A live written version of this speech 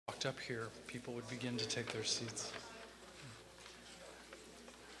walked up here, people would begin to take their seats.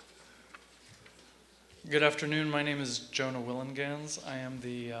 Good afternoon. My name is Jonah Willengans. I am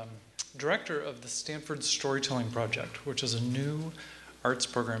the director of the Stanford Storytelling Project, which is a new arts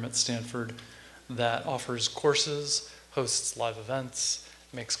program at Stanford that offers courses, hosts live events,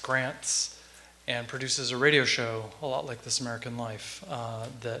 makes grants, and produces a radio show, a lot like This American Life,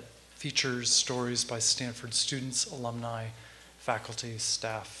 that features stories by Stanford students, alumni, faculty,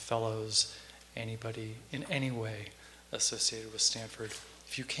 staff, fellows, anybody in any way associated with Stanford.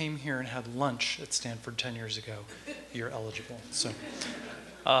 If you came here and had lunch at Stanford 10 years ago, you're eligible. So,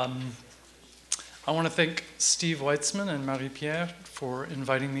 I want to thank Steve Weitzman and Marie-Pierre for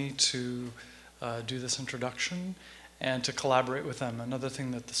inviting me to do this introduction and to collaborate with them. Another thing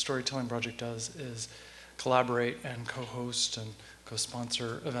that the Storytelling Project does is collaborate and co-host and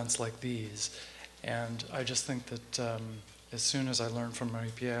co-sponsor events like these. And I just think that as soon as I learned from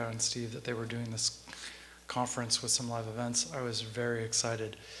Marie-Pierre and Steve that they were doing this conference with some live events, I was very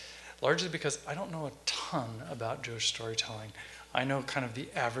excited, largely because I don't know a ton about Jewish storytelling. I know kind of the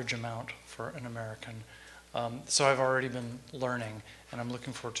average amount for an American. So I've already been learning, and I'm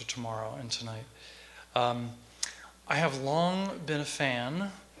looking forward to tomorrow and tonight. I have long been a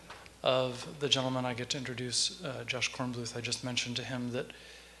fan of the gentleman I get to introduce, Josh Kornbluth. I just mentioned to him that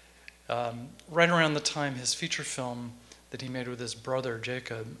right around the time his feature film that he made with his brother,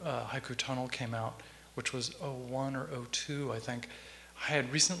 Jacob, Haiku Tunnel, came out, which was 01 or 02, I think. I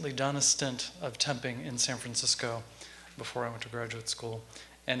had recently done a stint of temping in San Francisco before I went to graduate school,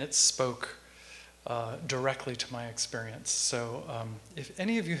 and it spoke directly to my experience. So if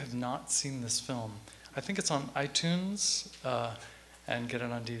any of you have not seen this film, I think it's on iTunes and get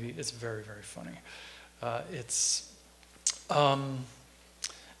it on DVD. It's very, very funny. It's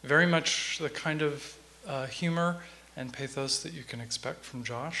very much the kind of humor and pathos that you can expect from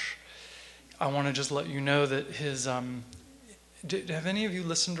Josh. I want to just let you know that his, have any of you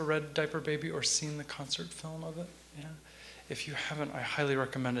listened to Red Diaper Baby or seen the concert film of it? Yeah. If you haven't, I highly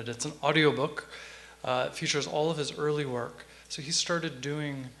recommend it. It's an audiobook. It features all of his early work. So he started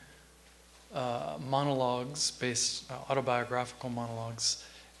doing monologues, autobiographical monologues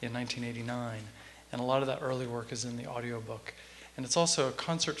in 1989. And a lot of that early work is in the audiobook. And it's also a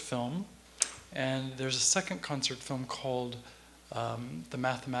concert film. And there's a second concert film called The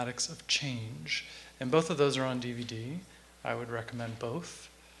Mathematics of Change. And both of those are on DVD. I would recommend both.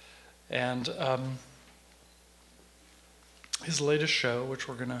 And his latest show, which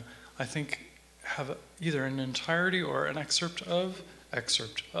we're gonna, I think, have either an entirety or an excerpt of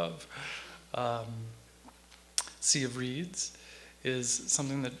Sea of Reeds, is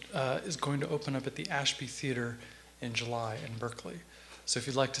something that is going to open up at the Ashby Theater in July in Berkeley. So if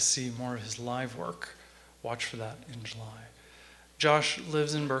you'd like to see more of his live work, watch for that in July. Josh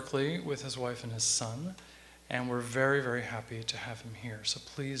lives in Berkeley with his wife and his son, and we're very, very happy to have him here. So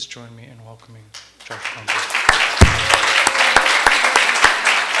please join me in welcoming Josh Kornbluth.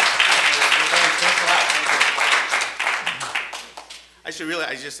 I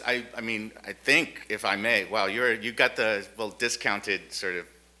think, if I may, wow, you got the, well, discounted sort of,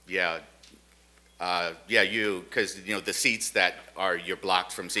 because, the seats that you're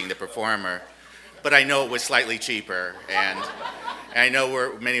blocked from seeing the performer, but I know it was slightly cheaper, and I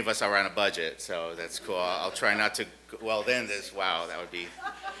know many of us are on a budget, so that's cool. I'll try not to, wow, that would be,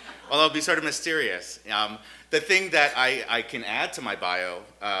 well, it would be sort of mysterious. The thing that I can add to my bio,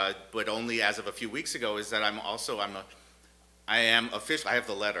 but only as of a few weeks ago, is that I have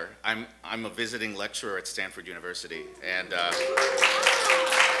the letter. I'm a visiting lecturer at Stanford University, and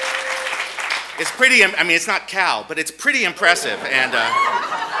it's pretty, it's not Cal, but it's pretty impressive, and,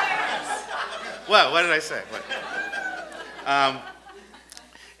 what did I say?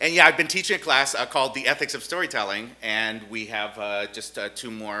 And yeah, I've been teaching a class called The Ethics of Storytelling, and we have just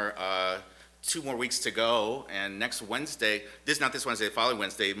two more weeks to go, and next Wednesday, not this Wednesday, the following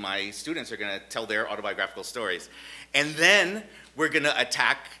Wednesday, my students are going to tell their autobiographical stories. And then we're going to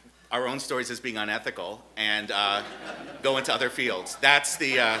attack our own stories as being unethical and go into other fields. That's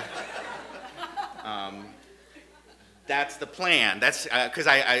the plan. That's because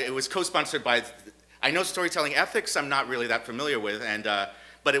it was co-sponsored by, I know storytelling ethics I'm not really that familiar with, and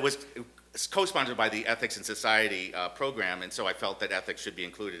but it was co-sponsored by the Ethics in Society program, and so I felt that ethics should be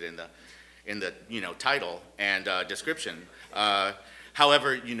included in the title and description.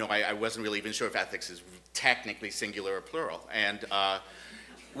 However, I wasn't really even sure if ethics is technically singular or plural, and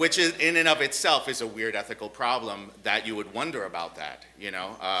which is in and of itself is a weird ethical problem that you would wonder about that.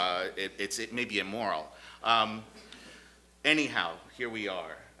 It may be immoral. Anyhow, here we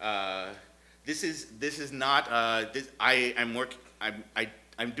are. This is not. I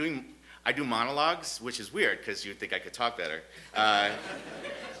I do monologues, which is weird because you'd think I could talk better.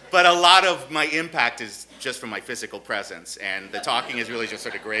 But a lot of my impact is just from my physical presence, and the talking is really just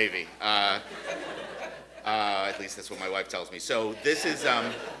sort of gravy. At least that's what my wife tells me. So this is,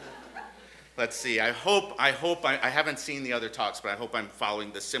 let's see, I haven't seen the other talks, but I hope I'm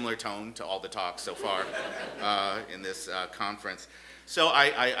following the similar tone to all the talks so far in this conference. So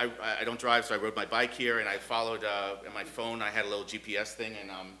I don't drive, so I rode my bike here, and I followed, in my phone, I had a little GPS thing,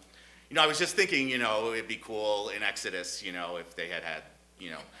 and I was just thinking, it'd be cool in Exodus, if they had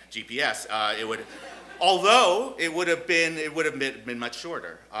GPS. Although it would have been much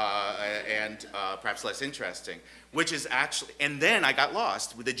shorter and perhaps less interesting, which is actually, and then I got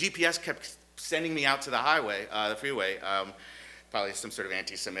lost. The GPS kept sending me out to the highway, the freeway, probably some sort of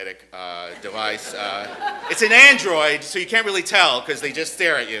anti-Semitic device. It's an Android, so you can't really tell because they just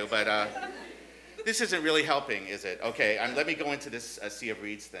stare at you, but this isn't really helping, is it? Okay, let me go into this Sea of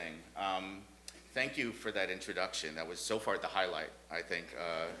Reeds thing. Thank you for that introduction. That was so far the highlight, I think,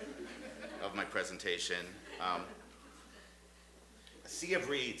 of my presentation. A Sea of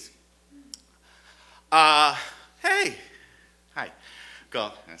Reeds. Hey, hi,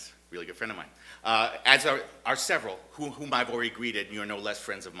 go. That's a really good friend of mine. As are several whom I've already greeted. You are no less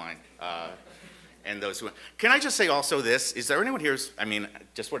friends of mine. And those who, can I just say also this? Is there anyone here? I mean,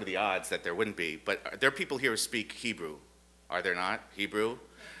 just what are the odds that there wouldn't be? But are there people here who speak Hebrew? Are there not? Hebrew?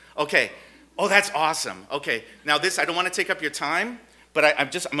 Okay. Oh, that's awesome. Okay, now this, I don't want to take up your time, but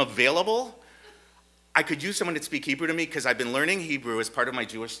I'm available. I could use someone to speak Hebrew to me because I've been learning Hebrew as part of my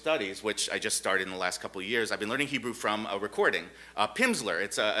Jewish studies, which I just started in the last couple of years. I've been learning Hebrew from a recording, Pimsleur.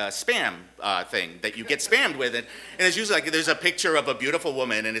 It's a spam thing that you get spammed with, and it's usually like there's a picture of a beautiful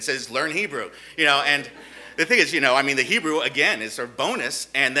woman and it says, learn Hebrew, and the thing is, I mean, the Hebrew, again, is sort of bonus,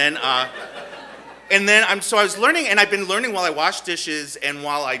 and then so I was learning, and I've been learning while I wash dishes and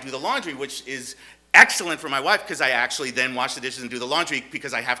while I do the laundry, which is excellent for my wife because I actually then wash the dishes and do the laundry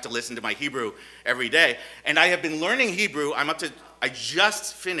because I have to listen to my Hebrew every day. And I have been learning Hebrew. I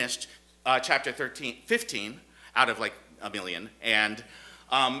just finished chapter 15 out of like a million. And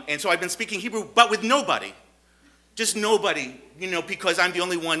so I've been speaking Hebrew, but with nobody. Just nobody, because I'm the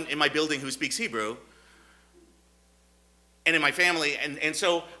only one in my building who speaks Hebrew. And in my family, and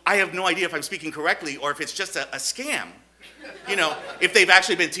so I have no idea if I'm speaking correctly or if it's just a scam. If they've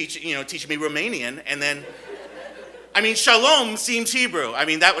actually been teaching me Romanian, and then, I mean, shalom seems Hebrew. I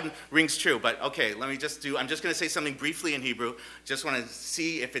mean, that one rings true, but okay, I'm just going to say something briefly in Hebrew. Just want to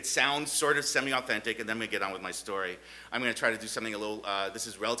see if it sounds sort of semi-authentic, and then we get on with my story. I'm going to try to do something a little, this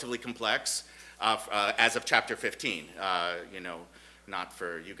is relatively complex, as of chapter 15, not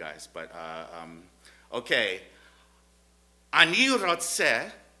for you guys, but, okay. אני רוצה,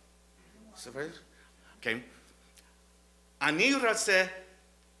 okay, אני רוצה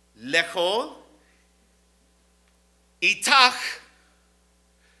לאכול איתך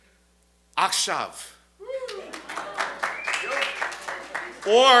עכשיו.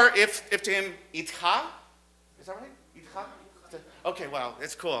 Or if to him, איתך? Is that right? איתך? Okay, wow,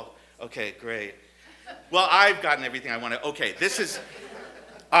 that's cool. Okay, great. Well, I've gotten everything I want to. Okay, this is,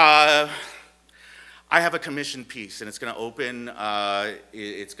 I have a commissioned piece, and it's going to open.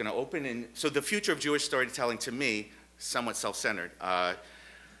 So the future of Jewish storytelling, to me, somewhat self-centered,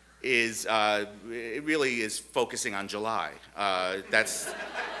 it really is focusing on July.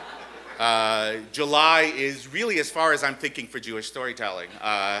 July is really as far as I'm thinking for Jewish storytelling.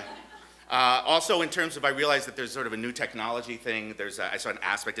 Also, in terms of, I realize that there's sort of a new technology thing. I saw an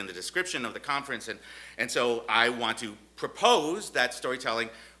aspect in the description of the conference, and so I want to propose that storytelling.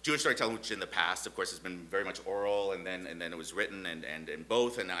 Jewish storytelling, which in the past, of course, has been very much oral, and then it was written, and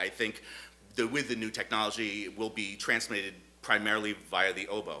both. And I think with the new technology, it will be transmitted primarily via the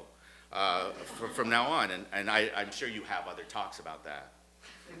oboe from now on. And I'm sure you have other talks about that.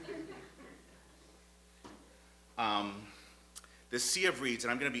 The Sea of Reeds,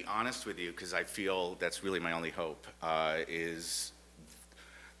 and I'm going to be honest with you because I feel that's really my only hope, is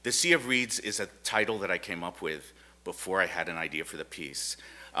the Sea of Reeds is a title that I came up with before I had an idea for the piece.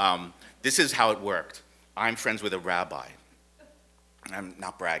 This is how it worked. I'm friends with a rabbi. I'm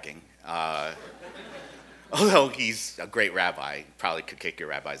not bragging. Although he's a great rabbi, probably could kick your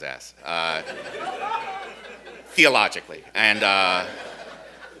rabbi's ass. Theologically. And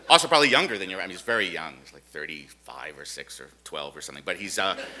also probably younger than your rabbi. He's very young. He's like 35 or 6 or 12 or something. But he's,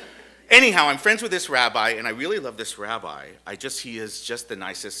 anyhow, I'm friends with this rabbi, and I really love this rabbi. He is just the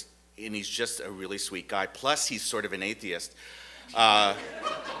nicest, and he's just a really sweet guy. Plus, he's sort of an atheist. Well,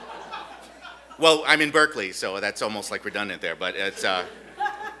 I'm in Berkeley, so that's almost like redundant there, but it's,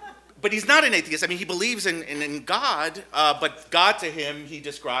 but he's not an atheist. I mean, he believes in God, but God to him, he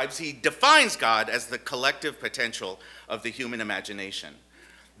defines God as the collective potential of the human imagination.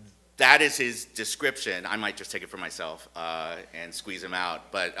 That is his description. I might just take it for myself and squeeze him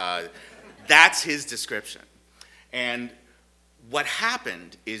out, but that's his description. And what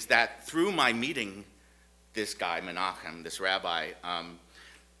happened is that through my meeting this guy, Menachem, this rabbi,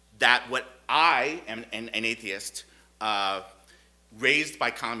 that what I am an atheist, raised by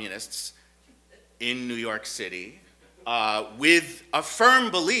communists in New York City, with a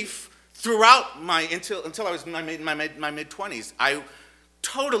firm belief throughout until I was in my mid-20s. I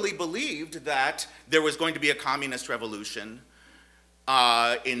totally believed that there was going to be a communist revolution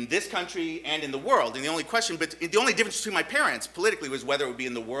in this country and in the world. And the only difference between my parents politically was whether it would be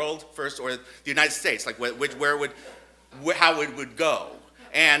in the world first or the United States, like how it would go.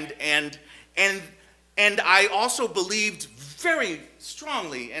 And I also believed very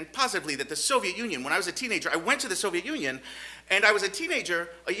strongly and positively that the Soviet Union, when I was a teenager, I went to the Soviet Union, and I was a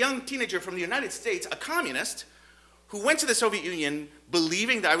young teenager from the United States, a communist, who went to the Soviet Union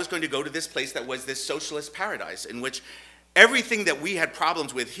believing that I was going to go to this place that was this socialist paradise in which everything that we had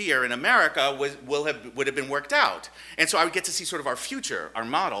problems with here in America would have been worked out. And so I would get to see sort of our future, our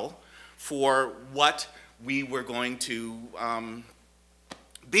model for what we were going to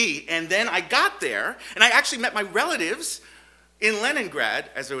be. And then I got there, and I actually met my relatives in Leningrad,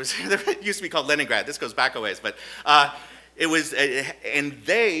 as it used to be called Leningrad. This goes back a ways, but it was, and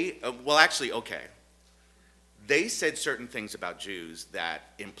they, well, actually, okay. They said certain things about Jews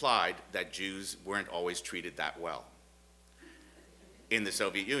that implied that Jews weren't always treated that well in the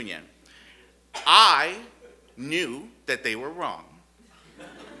Soviet Union. I knew that they were wrong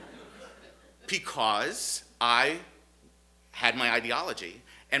because I had my ideology,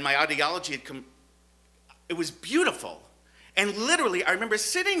 and my ideology it was beautiful. And literally, I remember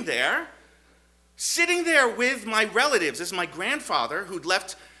sitting there with my relatives. This is my grandfather who'd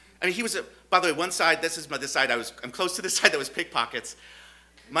left. I mean, he was, by the way, one side, this side, I'm close to the side that was pickpockets.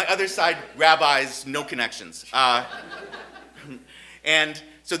 My other side, rabbis, no connections. And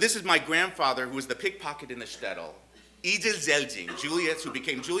so this is my grandfather, who was the pickpocket in the shtetl. Idil Zeldin, Julius, who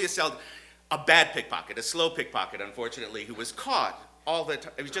became Julius Zeldin, a bad pickpocket, a slow pickpocket, unfortunately, who was caught all the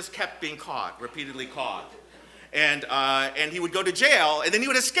time. He just kept being caught, repeatedly caught. And he would go to jail, and then he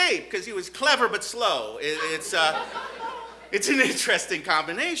would escape, because he was clever but slow. It's an interesting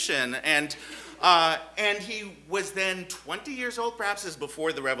combination. And he was then 20 years old, perhaps, as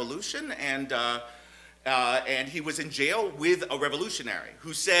before the revolution, and he was in jail with a revolutionary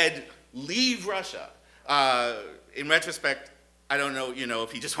who said, "Leave Russia." In retrospect, I don't know,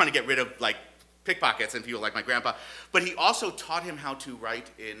 if he just wanted to get rid of like pickpockets and people like my grandpa, but he also taught him how to write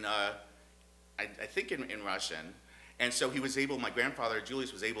in, I think in Russian, and so he was able. My grandfather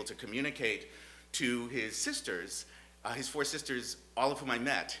Julius was able to communicate to his sisters, his 4 sisters, all of whom I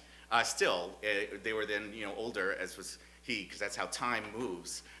met. Still, they were then older, as was he, because that's how time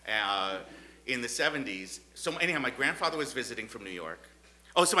moves. In the 70s. So anyhow, my grandfather was visiting from New York.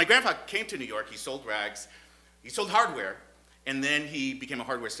 Oh, so my grandfather came to New York. He sold rags. He sold hardware. And then he became a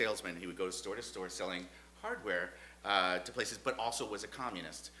hardware salesman. He would go to store selling hardware to places, but also was a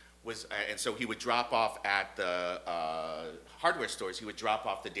communist. And so he would drop off at the hardware stores. He would drop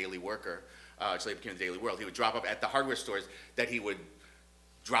off the Daily Worker. So they became the Daily World. He would drop off at the hardware stores that he would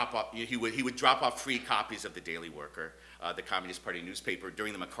drop off. He would drop off free copies of the Daily Worker, the Communist Party newspaper,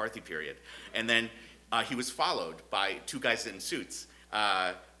 during the McCarthy period. And then he was followed by 2 guys in suits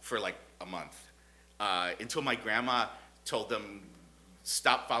for like a month, until my grandma told them,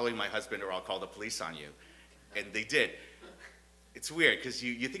 "Stop following my husband or I'll call the police on you." And they did. It's weird, because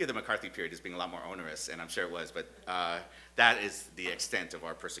you think of the McCarthy period as being a lot more onerous, and I'm sure it was, but that is the extent of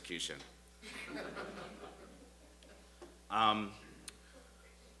our persecution.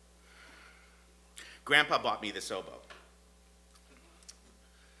 Grandpa bought me this oboe.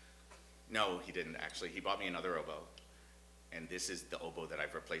 No, he didn't, actually. He bought me another oboe, and this is the oboe that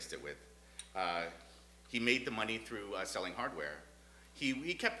I've replaced it with. He made the money through selling hardware.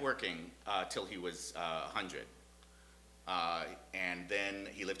 He kept working till he was 100, and then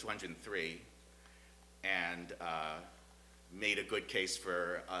he lived to 103, and made a good case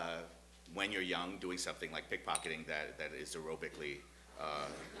for when you're young, doing something like pickpocketing that is aerobically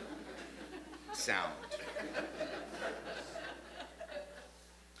sound.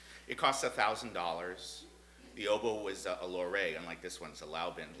 It costs $1,000. The oboe was a Loré, unlike this one, it's a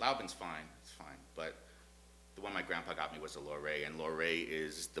Laubin. Laubin's fine, it's fine, but the one my grandpa got me was a Loré, and Loré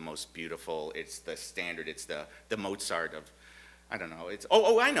is the most beautiful. It's the standard. It's the Mozart of, I don't know. It's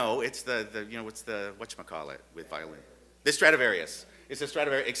I know. It's the whatchamacallit with violin. The Stradivarius. It's a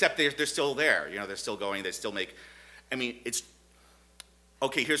Stradivari, except they're still there. You know, they're still going. They still make. I mean, it's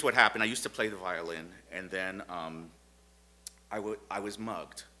okay. Here's what happened. I used to play the violin, and then I was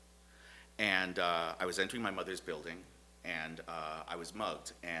mugged, and I was entering my mother's building, and I was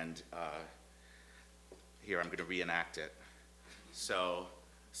mugged, and here I'm going to reenact it. So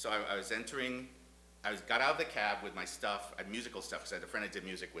I was entering. Got out of the cab with my stuff, musical stuff, because I had a friend I did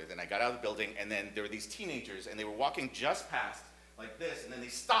music with, and I got out of the building, and then there were these teenagers, and they were walking just past, like this, and then they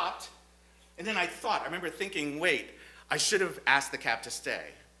stopped, and then I remember thinking, wait, I should have asked the cab to stay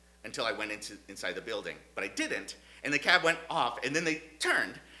until I went inside the building, but I didn't, and the cab went off, and then they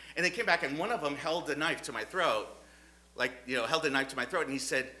turned, and they came back, and one of them held a knife to my throat, and he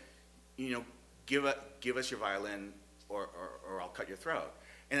said, you know, give us your violin, or I'll cut your throat,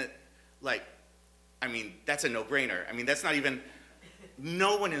 and I mean, that's a no-brainer. I mean, that's not even,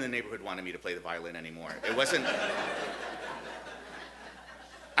 no one in the neighborhood wanted me to play the violin anymore. It wasn't,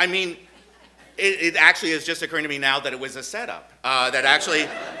 I mean, it actually is just occurring to me now that it was a setup. That actually,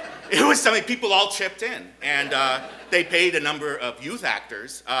 it was something people all chipped in. And they paid a number of youth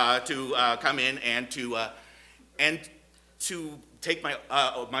actors to come in and to take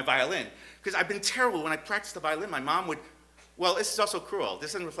my violin. Because I've been terrible. When I practiced the violin, my mom would, well, this is also cruel.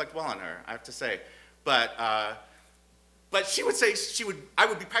 This doesn't reflect well on her, I have to say. But she would say, I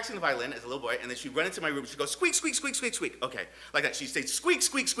would be practicing the violin as a little boy, and then she'd run into my room, she'd go, squeak, squeak, squeak, squeak, squeak. Okay, like that. She'd say, squeak,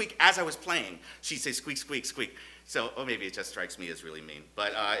 squeak, squeak, as I was playing. She'd say, squeak, squeak, squeak. So, maybe it just strikes me as really mean.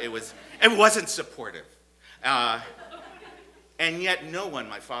 But it wasn't supportive. And yet no one,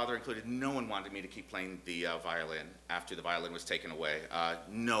 my father included, no one wanted me to keep playing the violin after the violin was taken away.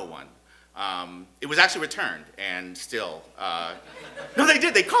 No one. It was actually returned, and still, no, they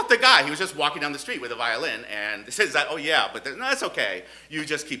did. They caught the guy. He was just walking down the street with a violin, and they said, oh yeah, but no, that's okay. You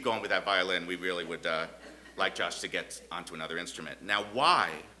just keep going with that violin. We really would like Josh to get onto another instrument. Now, why?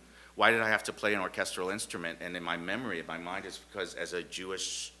 Why did I have to play an orchestral instrument? And in my memory, in my mind, is because as a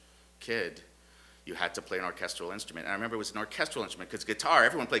Jewish kid, you had to play an orchestral instrument. And I remember it was an orchestral instrument, because guitar,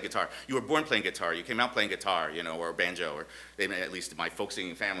 everyone played guitar. You were born playing guitar. You came out playing guitar, you know, or banjo, or at least my folk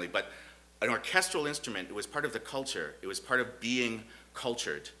singing family. But an orchestral instrument, it was part of the culture. It was part of being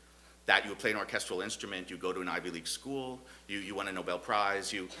cultured, that you would play an orchestral instrument, you go to an Ivy League school, you won a Nobel Prize,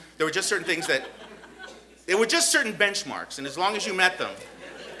 there were just certain things that, there were just certain benchmarks, and as long as you met them,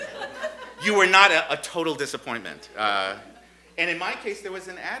 you were not a total disappointment. And in my case, there was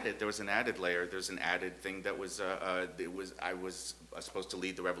an added layer, there was an added thing that was, I was supposed to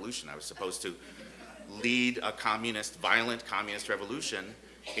lead the revolution. I was supposed to lead a violent communist revolution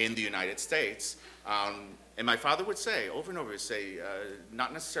in the United States. And my father would say, over and over,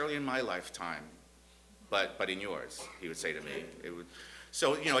 not necessarily in my lifetime, but in yours, he would say to me.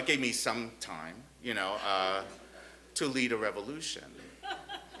 So, you know, it gave me some time, you know, to lead a revolution.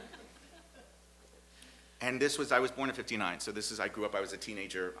 And I was born in '59, so I grew up, I was a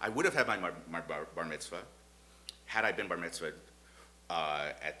teenager. I would have had my bar mitzvah. Had I been bar mitzvah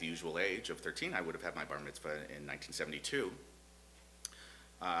at the usual age of 13, I would have had my bar mitzvah in 1972.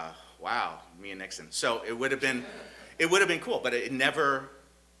 Wow, me and Nixon. So it would have been cool, but it never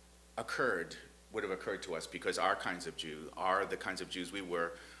would have occurred to us, because our kinds of Jews are the kinds of Jews we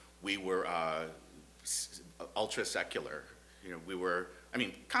were ultra secular. You know, we were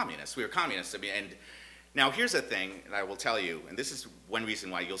communists. We were communists. And now here's a thing that I will tell you, and this is one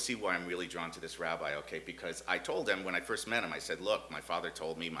reason why you'll see why I'm really drawn to this rabbi, okay? Because I told him when I first met him, I said, look, my father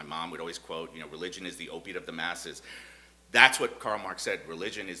told me, my mom would always quote, you know, religion is the opiate of the masses. That's what Karl Marx said,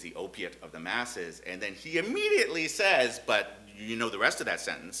 religion is the opiate of the masses. And then he immediately says, but you know the rest of that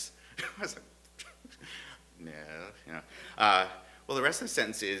sentence. I was like, no, you know. Well, the rest of the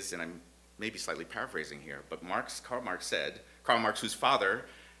sentence is, and I'm maybe slightly paraphrasing here, but Karl Marx said, Karl Marx, whose father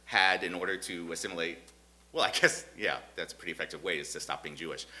had, in order to assimilate, well, I guess, yeah, that's a pretty effective way, is to stop being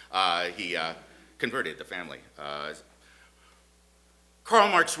Jewish. He converted the family. Karl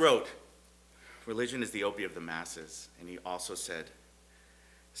Marx wrote, religion is the opiate of the masses, and he also said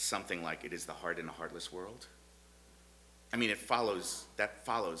something like, it is the heart in a heartless world. I mean, that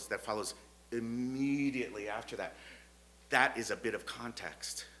follows immediately after that. That is a bit of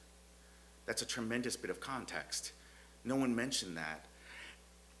context. That's a tremendous bit of context. No one mentioned that.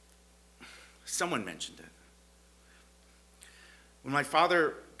 Someone mentioned it. When my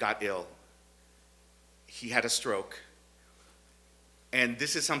father got ill, he had a stroke. And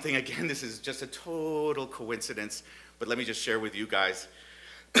this is something, again, this is just a total coincidence, but let me just share with you guys.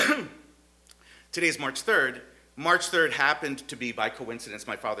 Today is March 3rd. March 3rd happened to be, by coincidence,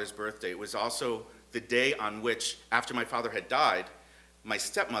 my father's birthday. It was also the day on which, after my father had died, my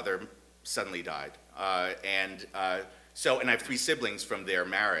stepmother suddenly died. And and I have 3 siblings from their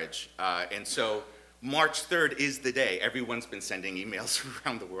marriage. And so March 3rd is the day. Everyone's been sending emails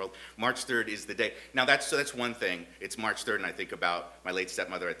around the world. March 3rd is the day. Now that's one thing. It's March 3rd, and I think about my late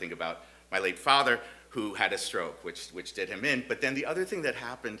stepmother. I think about my late father, who had a stroke, which did him in. But then the other thing that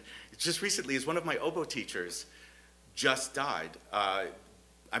happened just recently is one of my oboe teachers just died. I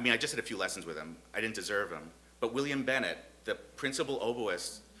mean, I just had a few lessons with him. I didn't deserve him. But William Bennett, the principal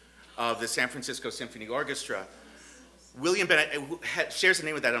oboist of the San Francisco Symphony Orchestra, William Bennett shares the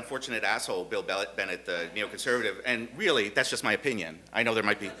name with that unfortunate asshole, Bill Bennett, the neoconservative, and really, that's just my opinion. I know there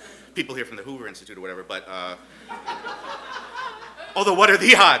might be people here from the Hoover Institute or whatever, but, although what are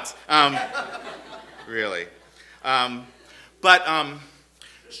the odds? Really.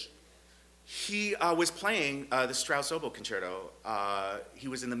 He was playing the Strauss Oboe Concerto. He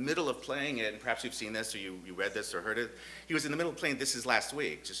was in the middle of playing it, and perhaps you've seen this, or you read this, or heard it. He was in the middle of playing, this is last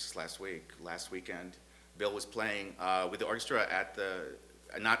week, just last weekend. Bill was playing with the orchestra at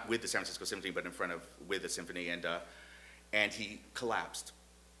not with the San Francisco Symphony, but with the symphony, and he collapsed.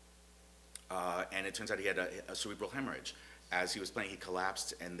 And it turns out he had a cerebral hemorrhage. As he was playing, he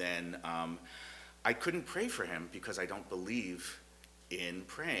collapsed, and then I couldn't pray for him because I don't believe in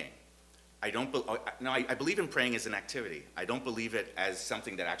praying. I believe in praying as an activity. I don't believe it as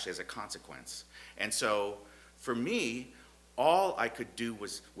something that actually has a consequence. And so, for me, all I could do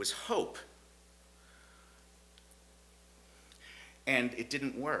was hope. And it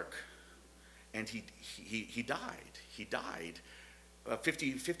didn't work. And he died. He died.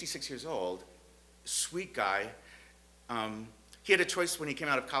 56 years old, sweet guy. He had a choice when he came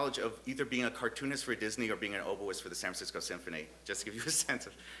out of college of either being a cartoonist for Disney or being an oboist for the San Francisco Symphony, just to give you a sense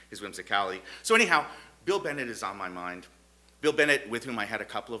of his whimsicality. So anyhow, Bill Bennett is on my mind. Bill Bennett, with whom I had a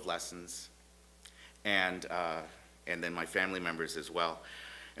couple of lessons, and then my family members as well.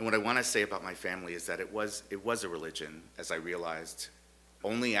 And what I want to say about my family is that it was a religion, as I realized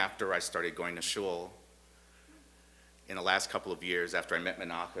only after I started going to shul in the last couple of years, after I met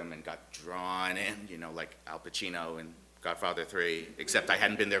Menachem and got drawn in, like Al Pacino and Godfather 3, except I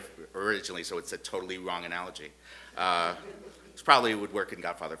hadn't been there originally, so it's a totally wrong analogy. It probably would work in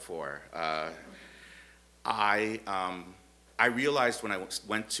Godfather 4. I realized when I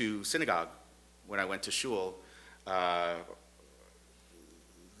went to synagogue, when I went to shul,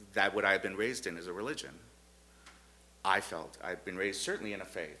 that what I had been raised in is a religion. I felt I'd been raised certainly in a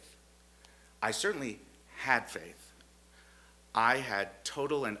faith. I certainly had faith. I had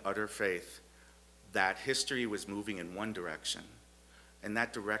total and utter faith that history was moving in one direction, and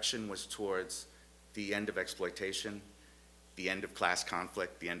that direction was towards the end of exploitation, the end of class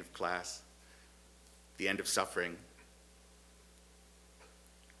conflict, the end of class, the end of suffering.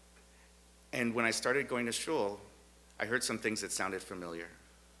 And when I started going to shul, I heard some things that sounded familiar.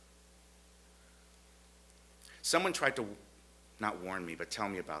 Someone tried to not warn me, but tell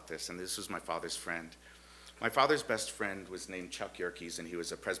me about this, and this was my father's friend. My father's best friend was named Chuck Yerkes, and he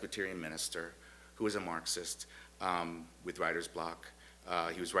was a Presbyterian minister who was a Marxist with writer's block.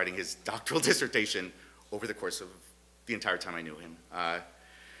 He was writing his doctoral dissertation over the course of the entire time I knew him.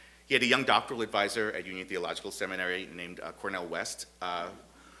 He had a young doctoral advisor at Union Theological Seminary named Cornel West.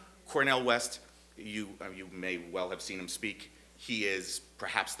 Cornel West, you may well have seen him speak. He is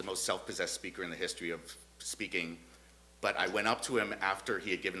perhaps the most self-possessed speaker in the history of speaking, but I went up to him after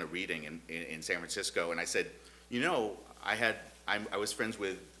he had given a reading in San Francisco, and I said, I was friends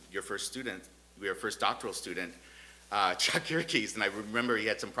with your first student, your first doctoral student, Chuck Yerkes, and I remember he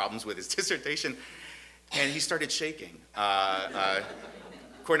had some problems with his dissertation, and he started shaking.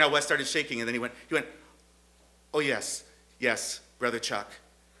 Cornel West started shaking, and then he went, oh yes, Brother Chuck.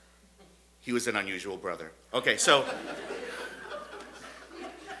 He was an unusual brother. Okay, so.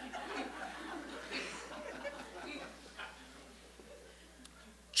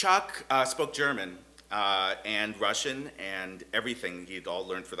 Chuck spoke German and Russian and everything. He'd all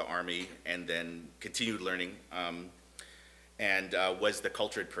learned for the army and then continued learning and was the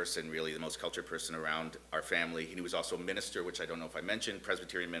cultured person, really, the most cultured person around our family. He was also a minister, which I don't know if I mentioned,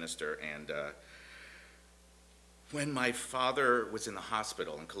 Presbyterian minister. And when my father was in the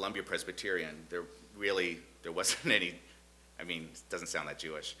hospital in Columbia Presbyterian, there wasn't any, it doesn't sound that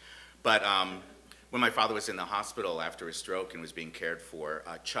Jewish, but when my father was in the hospital after his stroke and was being cared for,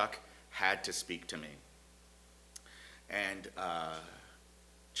 Chuck had to speak to me. And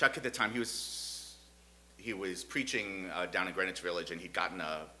Chuck at the time, he was preaching down in Greenwich Village, and he'd gotten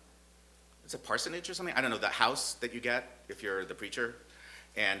it's a parsonage or something? I don't know, the house that you get if you're the preacher.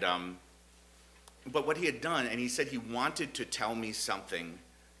 And but what he had done, and he said he wanted to tell me something,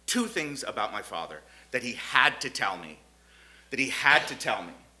 2 things about my father that he had to tell me,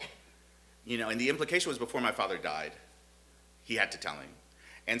 and the implication was before my father died. he had to tell me.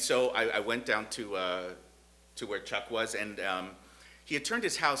 And so I went down to where Chuck was, and he had turned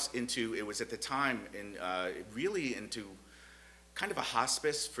his house into, it was at the time, really into kind of a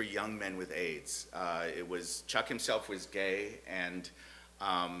hospice for young men with AIDS. Chuck himself was gay and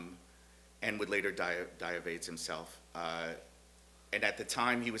would later die of AIDS himself. And at the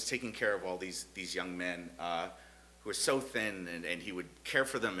time, he was taking care of all these young men who were so thin, and he would care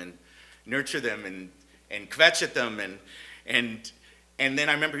for them and nurture them and kvetch at them. And then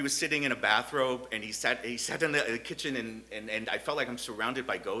I remember he was sitting in a bathrobe, and he sat in the kitchen, and I felt like I'm surrounded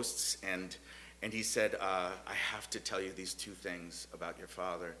by ghosts. And he said, I have to tell you these two things about your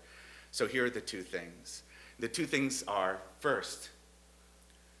father. So here are the two things. The two things are, first,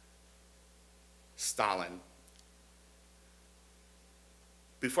 Stalin.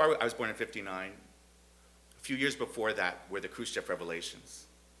 Before I was born in '59, a few years before that were the Khrushchev revelations.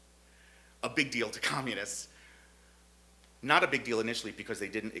 A big deal to communists. Not a big deal initially because they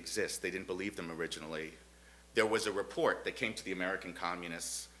didn't exist. They didn't believe them originally. There was a report that came to the American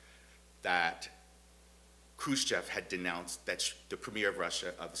communists that Khrushchev had denounced, that the premier of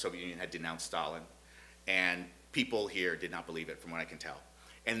Russia, of the Soviet Union, had denounced Stalin. And people here did not believe it, from what I can tell.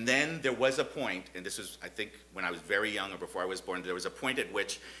 And then there was a point, and this was, I think, when I was very young or before I was born, there was a point at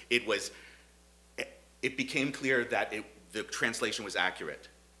which it became clear that the translation was accurate.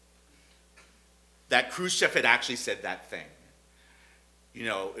 That Khrushchev had actually said that thing. You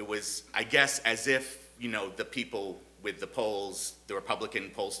know, it was, I guess, as if, you know, the people with the polls, the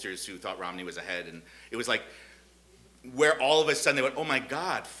Republican pollsters who thought Romney was ahead, and it was like, where all of a sudden they went, oh my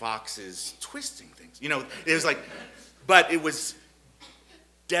God, Fox is twisting things. You know, it was like, but it was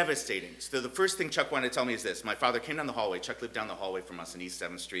devastating. So the first thing Chuck wanted to tell me is this. My father came down the hallway. Chuck lived down the hallway from us on East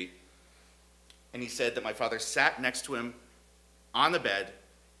 7th Street. And he said that my father sat next to him on the bed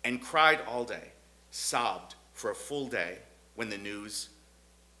and cried all day, sobbed for a full day when the news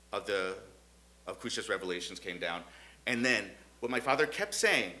of Khrushchev's revelations came down. And then what my father kept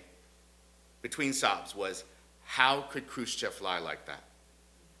saying between sobs was, how could Khrushchev lie like that?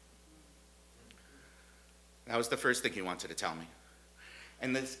 That was the first thing he wanted to tell me.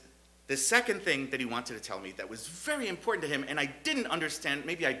 And the second thing that he wanted to tell me that was very important to him, and I didn't understand,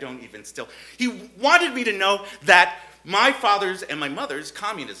 maybe I don't even still, he wanted me to know that my father's and my mother's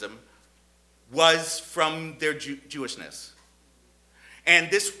communism was from their Jewishness.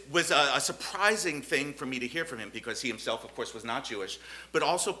 And this was a surprising thing for me to hear from him, because he himself, of course, was not Jewish, but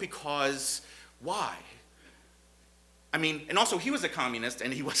also because, why? I mean, and also he was a communist,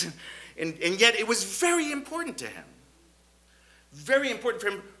 and he wasn't, and yet it was very important to him. Very important for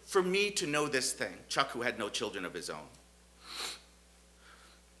him, for me to know this thing, Chuck, who had no children of his own.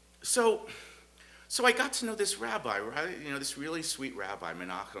 So I got to know this rabbi, right? You know, this really sweet rabbi,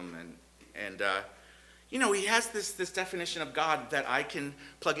 Menachem, and you know, he has this definition of God that I can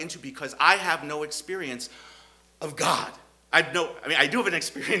plug into because I have no experience of God. I mean, I do have an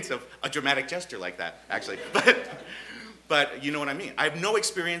experience of a dramatic gesture like that, actually, but you know what I mean. I have no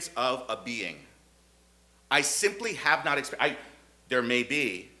experience of a being. I simply have not experienced. There may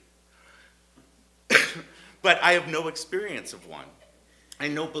be, but I have no experience of one. I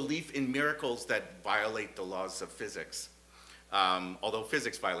have no belief in miracles that violate the laws of physics. Although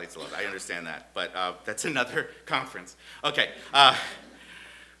physics violates the laws, I understand that, but that's another conference. Okay.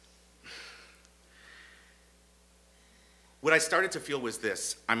 What I started to feel was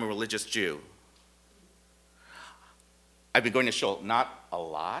this: I'm a religious Jew. I've been going to shul, not a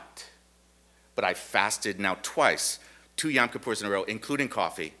lot, but I fasted now twice. 2 Yom Kippurs in a row, including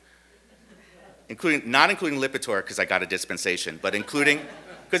coffee, not including Lipitor, because I got a dispensation, but including,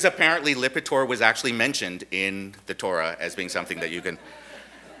 because apparently Lipitor was actually mentioned in the Torah as being something that you can,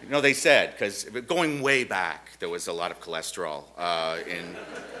 you know, they said, because going way back, there was a lot of cholesterol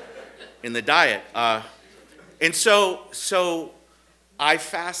in the diet. And so I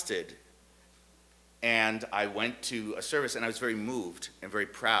fasted, and I went to a service, and I was very moved and very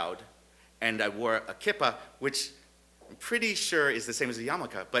proud, and I wore a kippah, which I'm pretty sure is the same as a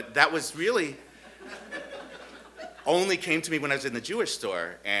yarmulke, but that was really only came to me when I was in the Jewish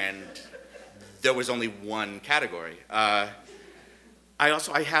store, and there was only one category. I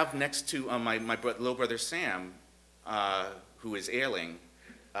have next to my little brother Sam, who is ailing,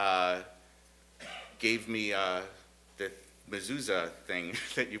 gave me the mezuzah thing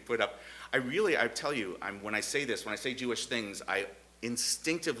that you put up. I tell you, when I say this, when I say Jewish things, I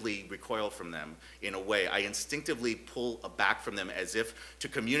instinctively recoil from them in a way. I instinctively pull back from them as if to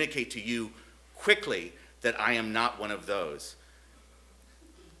communicate to you quickly that I am not one of those.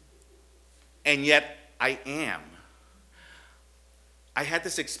 And yet I am. I had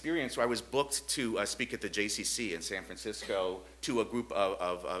this experience where I was booked to speak at the JCC in San Francisco to a group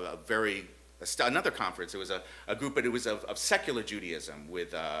of another conference. It was a group, but it was of secular Judaism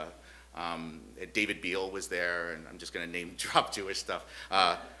with David Beale was there, and I'm just going to name drop Jewish stuff.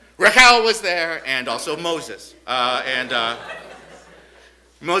 Rachel was there, and also Moses.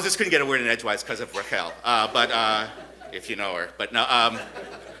 Moses couldn't get a word in edgewise because of Rachel, but if you know her. But no,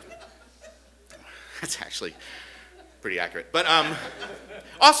 that's actually pretty accurate. But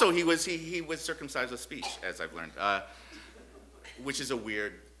also he was circumcised with speech, as I've learned, which is a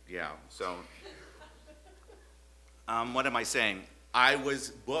weird, yeah. So what am I saying? I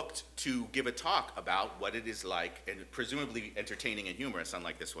was booked to give a talk about what it is like, and presumably entertaining and humorous,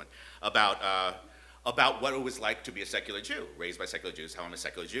 unlike this one, about what it was like to be a secular Jew, raised by secular Jews, how I'm a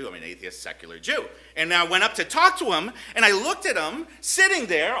secular Jew, I'm an atheist secular Jew. And I went up to talk to him, and I looked at him, sitting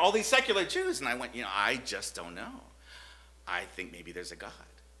there, all these secular Jews, and I went, I just don't know. I think maybe there's a God.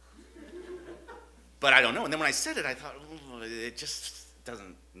 But I don't know. And then when I said it, I thought, it just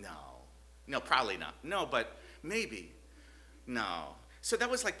doesn't, no, probably not. No, but maybe. No. So that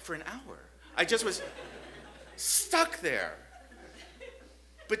was like for an hour. I just was stuck there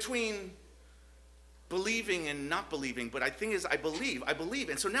between believing and not believing. But the thing is, I believe.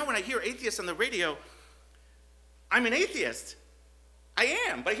 And so now when I hear atheists on the radio, I'm an atheist. I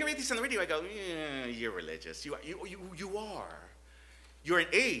am. But I hear atheists on the radio, I go, yeah, you're religious. You are. You're an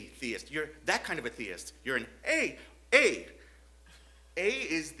atheist. You're that kind of a theist. You're an A. A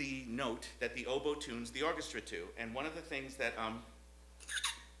is the note that the oboe tunes the orchestra to, and one of the things that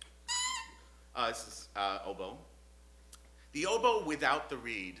this is oboe. The oboe without the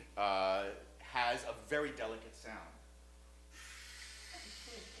reed has a very delicate sound.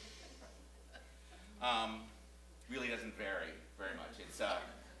 Really doesn't vary very much. It's I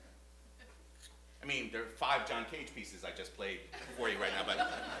mean, there are 5 John Cage pieces I just played for you right now,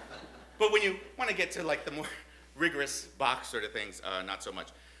 but when you want to get to like the more rigorous Bach sort of things, not so much.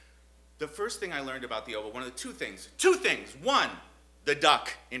 The first thing I learned about the oboe, one of the two things. One, the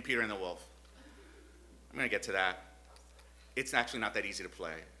duck in Peter and the Wolf. I'm going to get to that. It's actually not that easy to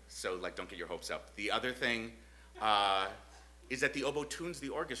play, so like don't get your hopes up. The other thing is that the oboe tunes the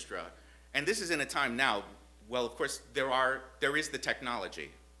orchestra, and this is in a time now, well, of course, there is the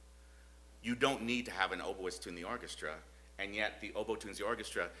technology. You don't need to have an oboist tune the orchestra, and yet the oboe tunes the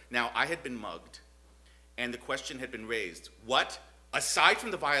orchestra. Now, I had been mugged, and the question had been raised, what, aside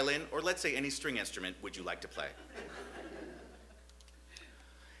from the violin, or let's say any string instrument, would you like to play?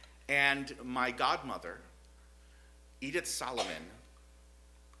 And my godmother, Edith Solomon,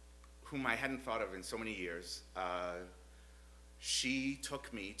 whom I hadn't thought of in so many years, she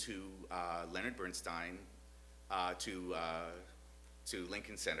took me to Leonard Bernstein, to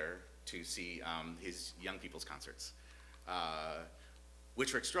Lincoln Center to see his young people's concerts,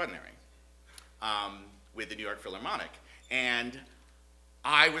 which were extraordinary. With the New York Philharmonic. And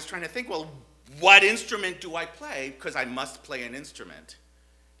I was trying to think, well, what instrument do I play? Because I must play an instrument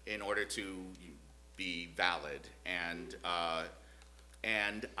in order to be valid. And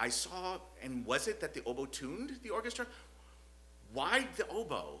I saw, and was it that the oboe tuned the orchestra? Why the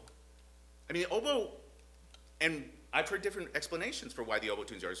oboe? I mean, the oboe, and I've heard different explanations for why the oboe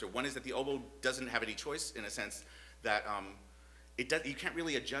tunes the orchestra. One is that the oboe doesn't have any choice in a sense that you can't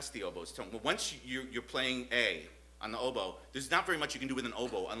really adjust the oboe's tone. Well, once you're playing A on the oboe, there's not very much you can do with an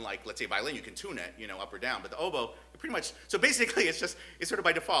oboe, unlike, let's say, violin, you can tune it, up or down. But the oboe, you're pretty much, so basically it's sort of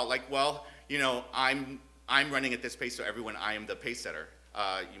by default, like, well, I'm running at this pace, so everyone, I am the pace setter.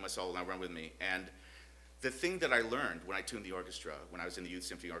 You must all now run with me. And the thing that I learned when I tuned the orchestra, when I was in the Youth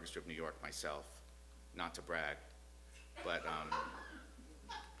Symphony Orchestra of New York myself, not to brag, but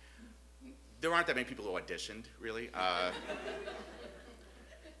there aren't that many people who auditioned, really.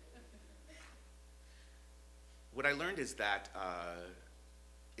 What I learned is that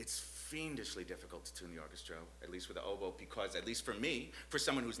it's fiendishly difficult to tune the orchestra, at least with the oboe, because at least for me, for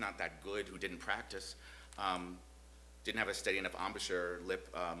someone who's not that good, who didn't practice, didn't have a steady enough embouchure,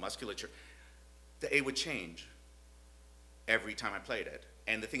 lip musculature, the A would change every time I played it.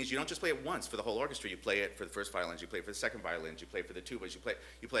 And the thing is, you don't just play it once for the whole orchestra. You play it for the first violins, you play it for the second violins, you play it for the tubas, you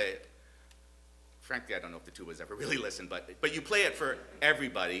play it. Frankly, I don't know if the tubas ever really listen, but you play it for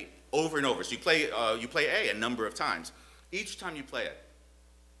everybody over and over. So you play A a number of times. Each time you play it,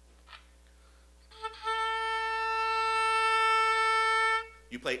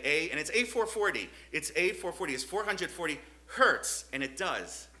 you play A, and it's A440. It's A440. It's 440 hertz, and it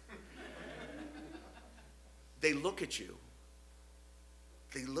does. They look at you.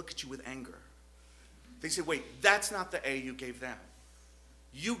 They look at you with anger. They say, wait, that's not the A you gave them.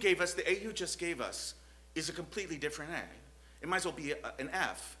 You gave us, the A you just gave us is a completely different A. It might as well be an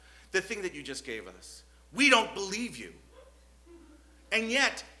F. The thing that you just gave us. We don't believe you. And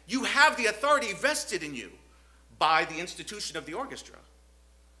yet, you have the authority vested in you by the institution of the orchestra.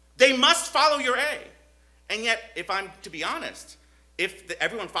 They must follow your A. And yet, if I'm to be honest, if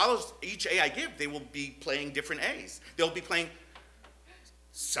everyone follows each A I give, they will be playing different A's. They'll be playing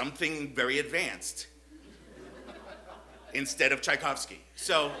something very advanced instead of Tchaikovsky.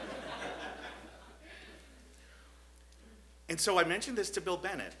 And so I mentioned this to Bill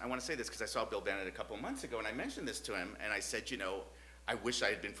Bennett. I want to say this because I saw Bill Bennett a couple of months ago, and I mentioned this to him, and I said, you know, I wish I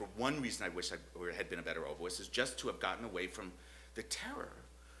had been, for one reason I wish I had been a better oboist, is just to have gotten away from the terror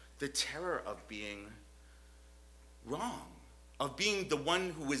of being wrong, of being the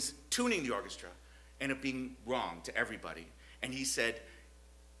one who was tuning the orchestra, and of being wrong to everybody. And he said,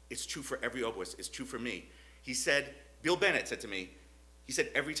 it's true for every oboist, it's true for me. He said, Bill Bennett said to me, he said,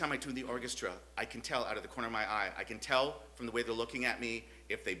 every time I tune the orchestra, I can tell out of the corner of my eye, I can tell from the way they're looking at me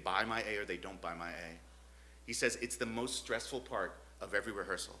if they buy my A or they don't buy my A. He says, it's the most stressful part of every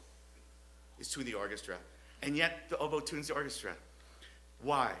rehearsal, is to the orchestra. And yet, the oboe tunes the orchestra.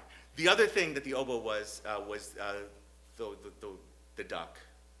 Why? The other thing that the oboe was the duck.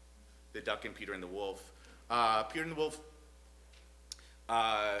 The duck in Peter and the Wolf. Peter and the Wolf,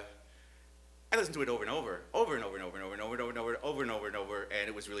 I listened to it over and over, and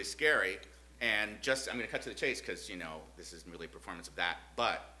it was really scary. And just, I'm going to cut to the chase because, you know, this isn't really a performance of that,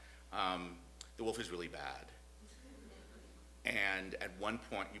 but the wolf is really bad. And at one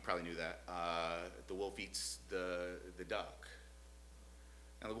point, you probably knew that, the wolf eats the duck.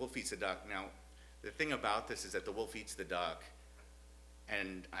 Now, the wolf eats the duck. Now, the thing about this is that the wolf eats the duck,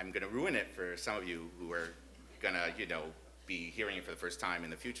 and I'm going to ruin it for some of you who are going to, you know, be hearing it for the first time in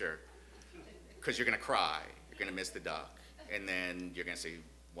the future, because you're going to cry. You're going to miss the duck. And then you're going to say,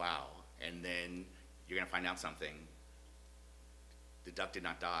 wow. And then you're going to find out something. The duck did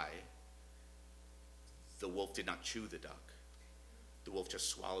not die. The wolf did not chew the duck. The wolf just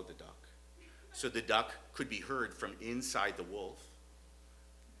swallowed the duck. So the duck could be heard from inside the wolf.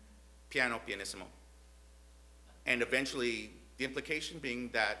 Piano, pianissimo. And eventually, the implication being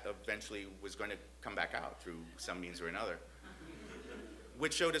that eventually was going to come back out through some means or another,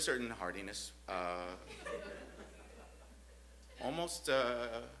 which showed a certain hardiness, almost,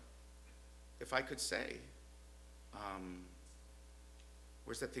 if I could say,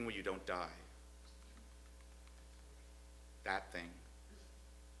 where's that thing where you don't die? That thing.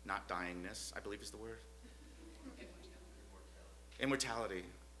 Not dyingness, I believe is the word. Immortality.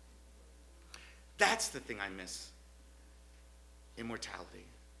 That's the thing I miss. Immortality.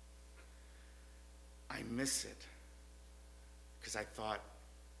 I miss it because I thought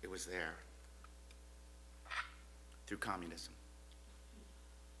it was there through communism.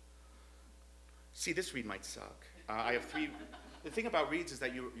 See, this read might suck. I have three. The thing about reads is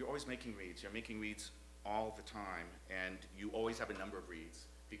that you're always making reads. You're making reads all the time, and you always have a number of reads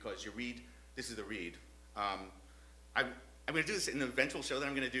because you read. This is the read. I'm going to do this in the eventual show that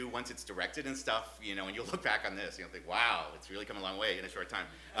I'm going to do once it's directed and stuff, you know, and you'll look back on this, you'll think, wow, it's really come a long way in a short time.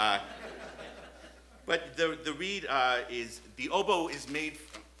 But the reed is, the oboe is made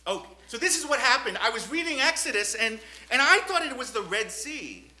from, oh, so this is what happened. I was reading Exodus, and I thought it was the Red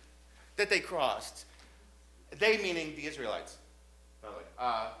Sea that they crossed. They meaning the Israelites, by the way.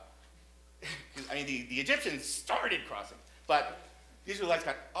 I mean, the Egyptians started crossing, but the Israelites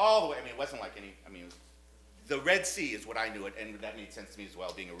got all the way, I mean, it wasn't like any, I mean, it was, the Red Sea is what I knew it, and that made sense to me as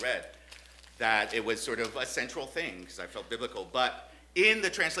well, being a red, that it was sort of a central thing, because I felt biblical. But in the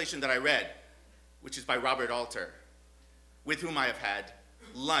translation that I read, which is by Robert Alter, with whom I have had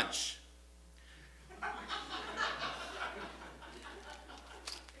lunch,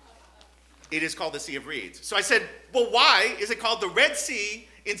 it is called the Sea of Reeds. So I said, well, why is it called the Red Sea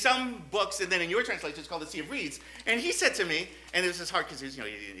in some books, and then in your translation it's called the Sea of Reeds? And he said to me, and this is hard because he's, you know,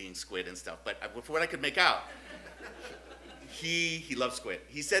 eating squid and stuff, but for what I could make out, he loves squid.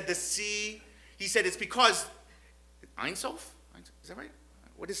 He said the sea, he said it's because, Ein Sof? Is that right?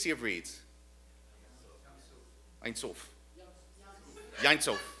 What is Sea of Reeds? Ein Sof. Ein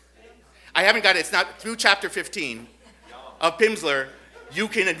Sof. I haven't got it, it's not through chapter 15 of Pimsleur. You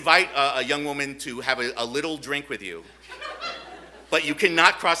can invite a young woman to have a little drink with you, but you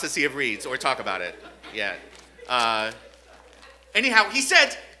cannot cross the Sea of Reeds or talk about it yet. Anyhow, he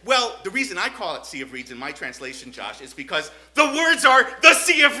said, well, the reason I call it Sea of Reeds in my translation, Josh, is because the words are the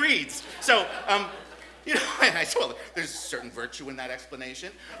Sea of Reeds. So, you know, I said, well, there's a certain virtue in that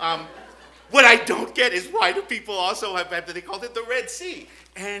explanation. What I don't get is why do people also they called it the Red Sea?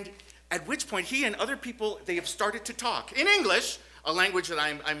 And at which point he and other people, they have started to talk in English, a language that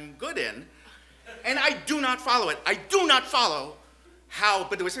I'm good in, And I do not follow it. I do not follow how,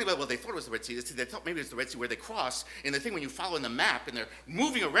 but there was something about, well, they thought it was the Red Sea. They thought maybe it was the Red Sea where they cross. And the thing when you follow in the map and they're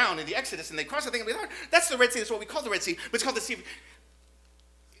moving around in the Exodus and they cross the thing, that's the Red Sea. That's what we call the Red Sea. But it's called the Sea.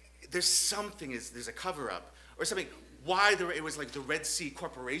 There's something, there's a cover-up or something. Why it was like the Red Sea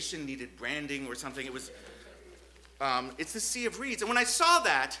Corporation needed branding or something. It was, it's the Sea of Reeds. And when I saw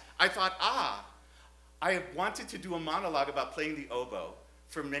that, I thought, I have wanted to do a monologue about playing the oboe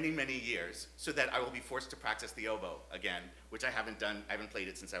for many, many years so that I will be forced to practice the oboe again, which I haven't done. I haven't played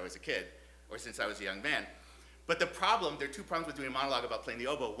it since I was a kid or since I was a young man. But there are two problems with doing a monologue about playing the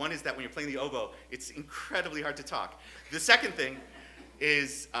oboe. One is that when you're playing the oboe, it's incredibly hard to talk. The second thing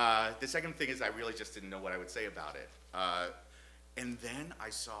is I really just didn't know what I would say about it. And then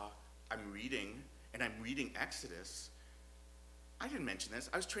I'm reading Exodus. I didn't mention this.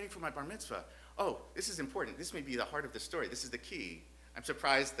 I was training for my bar mitzvah. Oh, this is important. This may be the heart of the story. This is the key. I'm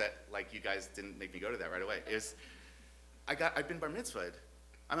surprised that you guys didn't make me go to that right away. I've been bar mitzvahed.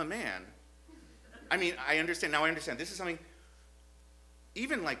 I'm a man. I mean, I understand. This is something,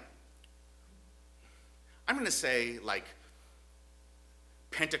 even I'm going to say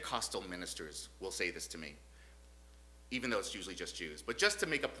Pentecostal ministers will say this to me, even though it's usually just Jews. But just to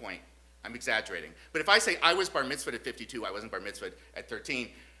make a point, I'm exaggerating. But if I say I was bar mitzvahed at 52, I wasn't bar mitzvahed at 13,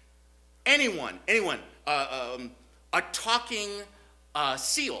 anyone, a talking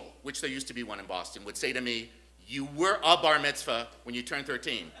seal, which there used to be one in Boston, would say to me, you were a bar mitzvah when you turned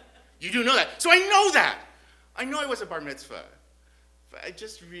 13. You do know that. So I know that. I know I was a bar mitzvah. But I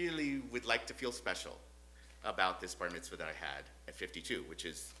just really would like to feel special about this bar mitzvah that I had at 52, which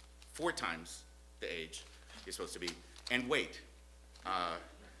is 4 times the age you're supposed to be, and weight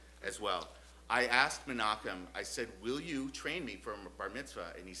as well. I asked Menachem, I said, will you train me for a bar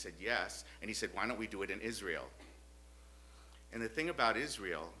mitzvah? And he said, yes. And he said, why don't we do it in Israel? And the thing about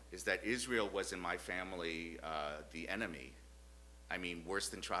Israel is that Israel was in my family the enemy. I mean, worse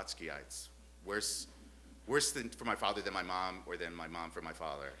than Trotskyites. Worse for my father than my mom, or than my mom for my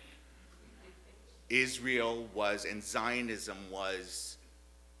father. Israel was, and Zionism was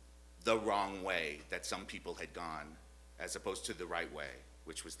the wrong way that some people had gone, as opposed to the right way,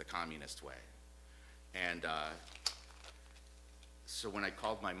 which was the communist way. And so when I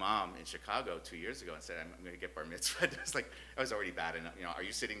called my mom in Chicago 2 years ago and said, I'm going to get bar mitzvah, I was already bad enough. Are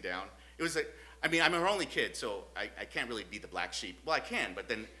you sitting down? It was I'm her only kid, so I can't really be the black sheep. Well, I can, but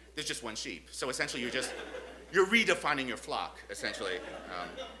then there's just one sheep. So essentially you're redefining your flock, essentially.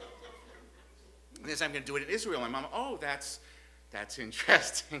 And they said, I'm going to do it in Israel. My mom, that's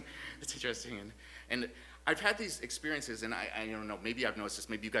interesting. That's interesting. And I've had these experiences, and I don't know, maybe I've noticed this,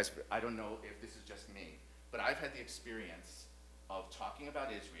 maybe you guys, I don't know if this is just me, but I've had the experience of talking about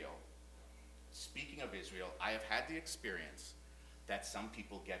Israel, speaking of Israel. I have had the experience that some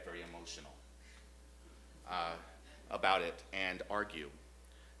people get very emotional about it and argue.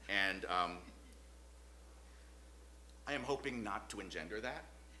 And I am hoping not to engender that.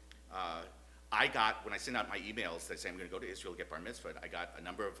 When I send out my emails that say I'm going to go to Israel to get bar mitzvah, I got a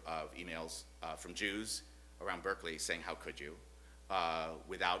number of emails from Jews around Berkeley saying, how could you,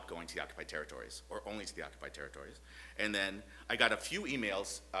 without going to the occupied territories, or only to the occupied territories. And then I got a few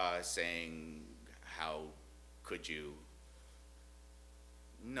emails saying, how could you?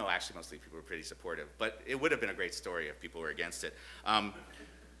 No, actually, mostly people were pretty supportive, but it would have been a great story if people were against it.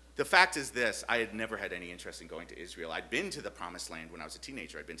 The fact is this, I had never had any interest in going to Israel. I'd been to the Promised Land when I was a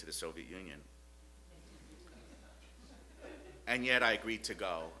teenager. I'd been to the Soviet Union. And yet I agreed to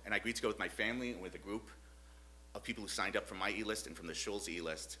go. And I agreed to go with my family and with a group of people who signed up from my e-list and from the Shul's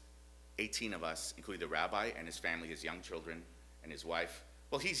e-list. 18 of us, including the rabbi and his family, his young children, and his wife.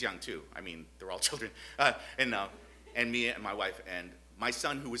 Well, he's young too. I mean, they're all children. And me and my wife and my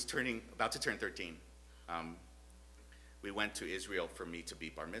son, who was about to turn 13. We went to Israel for me to be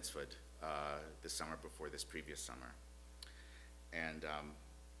bar mitzvahed the summer before this previous summer. And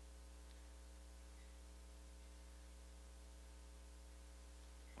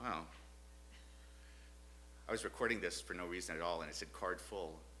wow. I was recording this for no reason at all, and it said card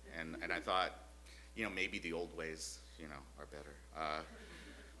full. And I thought, maybe the old ways, are better.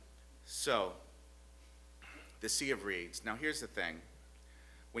 So, the Sea of Reeds. Now here's the thing.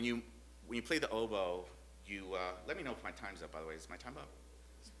 When you play the oboe, let me know if my time's up, by the way. Is my time up?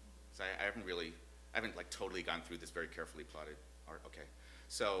 I haven't totally gone through this very carefully plotted art. Okay.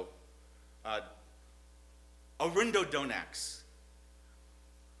 So, Arundo Donax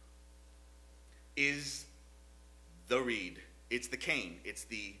is the reed. It's the cane. It's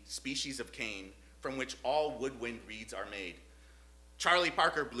the species of cane from which all woodwind reeds are made. Charlie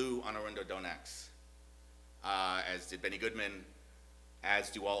Parker blew on Arundo Donax, as did Benny Goodman, as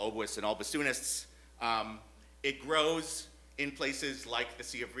do all oboists and all bassoonists. It grows in places like the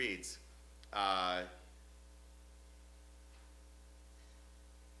Sea of Reeds.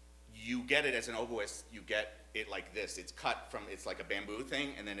 You get it as an oboist, you get it like this. It's cut from, it's like a bamboo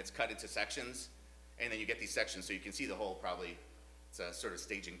thing, and then it's cut into sections, and then you get these sections, so you can see the whole probably, it's a sort of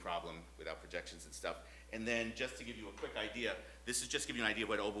staging problem without projections and stuff. And then just to give you a quick idea, this is just to give you an idea of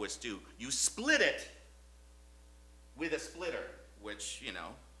what oboists do. You split it with a splitter, which, you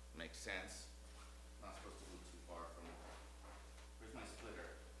know, makes sense. I'm not supposed to move too far from it. Where's my splitter?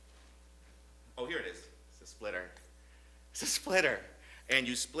 Oh, here it is. It's a splitter. It's a splitter. And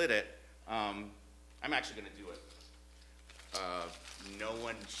you split it. I'm actually going to do it. No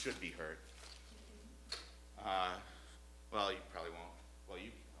one should be hurt. Well, you probably won't. Well,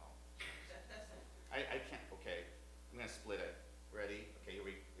 you. Oh. I can't. Okay. I'm going to split it. Ready? Okay. Here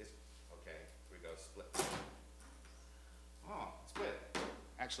we. Okay. Here we go. Split. Oh, split.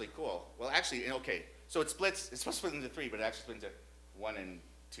 Actually, cool. Well, actually, okay. So it splits. It's supposed to split into 3, but it actually splits into 1 and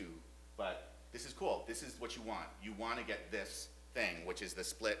 2. But this is cool. This is what you want. You want to get this thing, which is the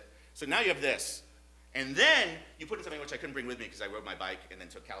split. So now you have this. And then you put in something which I couldn't bring with me because I rode my bike and then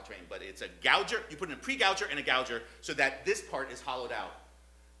took Caltrain, but it's a gouger. You put in a pre-gouger and a gouger so that this part is hollowed out.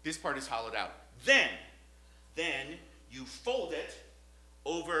 This part is hollowed out. Then you fold it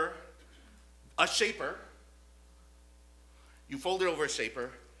over a shaper. You fold it over a shaper,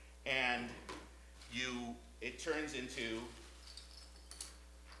 and it turns into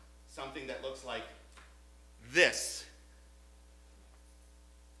something that looks like this.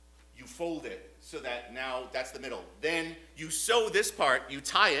 You fold it so that now that's the middle. Then you sew this part, you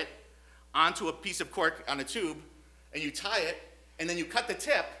tie it onto a piece of cork on a tube, and you tie it, and then you cut the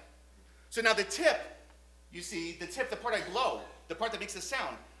tip. So now the tip, you see, the tip, the part I blow, the part that makes the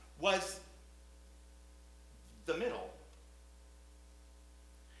sound, was the middle.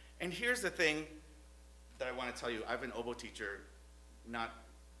 And here's the thing that I want to tell you. I have an oboe teacher, not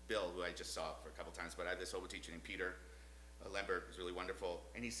Bill, who I just saw for a couple times, but I have this oboe teacher named Peter Lemberg, who's really wonderful.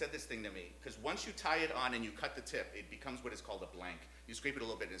 And he said this thing to me, because once you tie it on and you cut the tip, it becomes what is called a blank. You scrape it a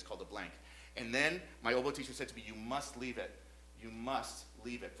little bit and it's called a blank. And then my oboe teacher said to me, you must leave it. You must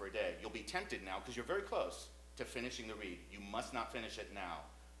leave it for a day. You'll be tempted now, because you're very close to finishing the reed. You must not finish it now.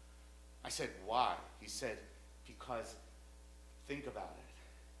 I said, why? He said, because think about it.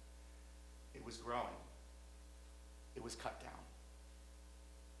 It was growing. It was cut down.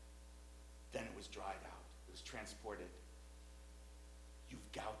 Then it was dried out. It was transported.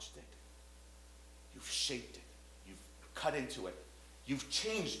 You've gouged it. You've shaped it. You've cut into it. You've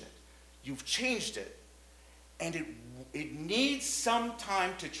changed it. You've changed it. And it needs some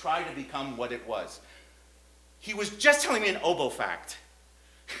time to try to become what it was. He was just telling me an oboe fact.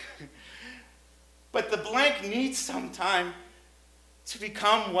 But the blank needs some time to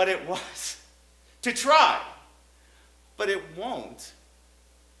become what it was. To try. But it won't.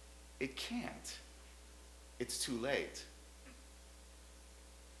 It can't. It's too late.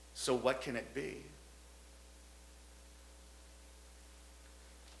 So what can it be?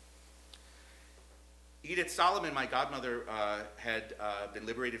 Edith Solomon, my godmother, had been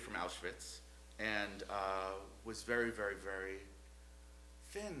liberated from Auschwitz and was very, very, very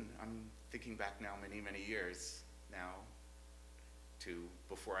thin. I'm thinking back now many, many years now to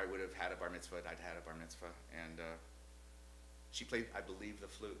before I would have had a bar mitzvah. I'd had a bar mitzvah. And she played, I believe, the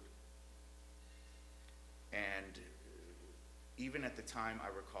flute. And even at the time, I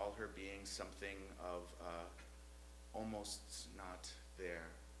recall her being something of almost not there.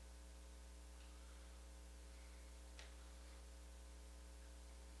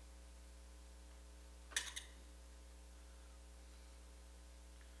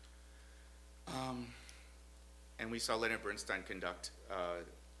 And we saw Leonard Bernstein conduct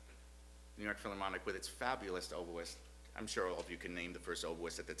New York Philharmonic with its fabulous oboist. I'm sure all of you can name the first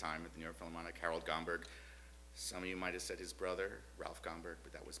oboist at the time at the New York Philharmonic, Harold Gomberg. Some of you might have said his brother, Ralph Gomberg,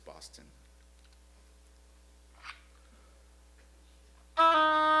 but that was Boston.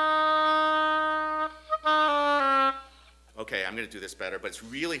 Okay, I'm going to do this better, but it's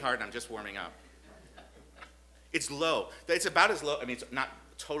really hard and I'm just warming up. It's low. It's about as low, I mean, it's not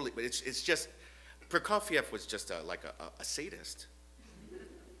totally, but it's just, Prokofiev was just like a sadist.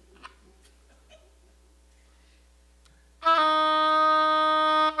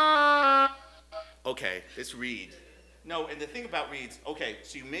 Okay, this reed. No, and the thing about reeds, okay,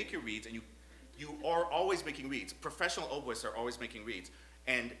 so you make your reeds, and you are always making reeds. Professional oboists are always making reeds,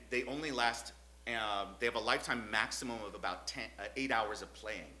 and they only last, they have a lifetime maximum of about 8 hours of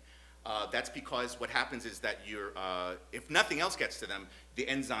playing. That's because what happens is that if nothing else gets to them, the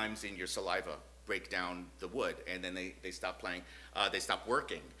enzymes in your saliva break down the wood, and then they stop playing, they stop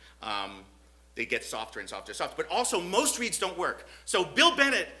working. They get softer and softer and softer. But also, most reeds don't work. So Bill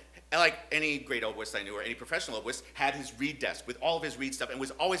Bennett, like any great oboist I knew, or any professional oboist, had his reed desk with all of his reed stuff and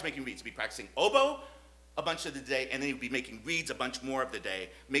was always making reeds. He'd be practicing oboe a bunch of the day, and then he'd be making reeds a bunch more of the day,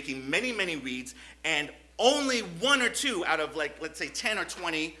 making many, many reeds, and only 1 or 2 out of, like, let's say 10 or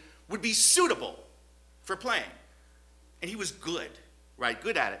 20 would be suitable for playing. And he was good, right?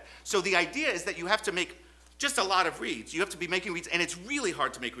 Good at it. So the idea is that you have to make just a lot of reeds. You have to be making reeds, and it's really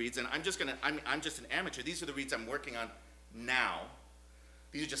hard to make reeds, and I'm just an amateur. These are the reeds I'm working on now.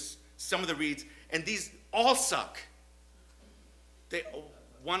 These are just some of the reeds, and these all suck.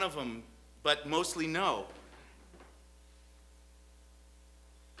 One of them, but mostly no.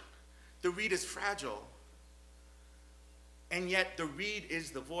 The reed is fragile, and yet the reed is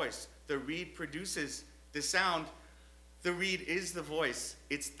the voice. The reed produces the sound. The reed is the voice.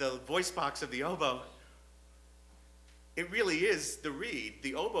 It's the voice box of the oboe. It really is the reed.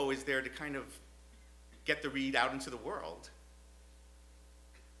 The oboe is there to kind of get the reed out into the world.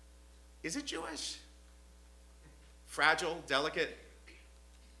 Is it Jewish? Fragile, delicate,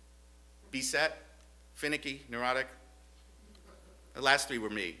 beset, finicky, neurotic? The last 3 were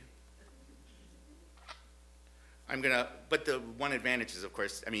me. But the one advantage is, of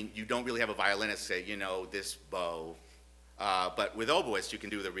course, I mean, you don't really have a violinist say, you know, this bow. But with oboists, you can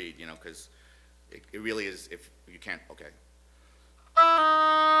do the reed, you know, because it really is, if you can't, okay.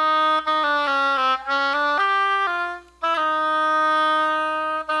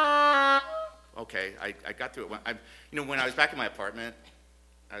 Okay, I got through it. When I was back in my apartment,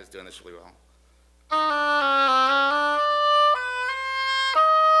 I was doing this really well.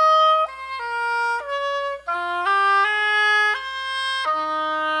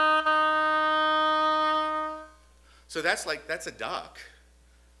 So that's a duck,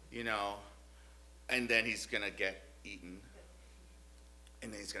 you know, and then he's gonna get eaten,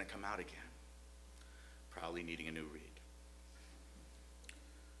 and then he's gonna come out again, probably needing a new reed.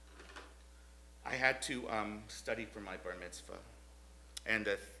 I had to study for my Bar Mitzvah, and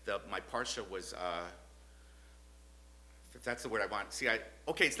my parsha was, if that's the word I want. See,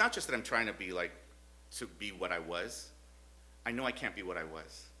 okay, it's not just that I'm trying to be what I was. I know I can't be what I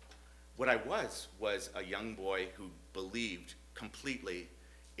was. What I was a young boy who believed completely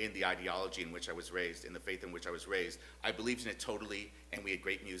in the ideology in which I was raised, in the faith in which I was raised. I believed in it totally, and we had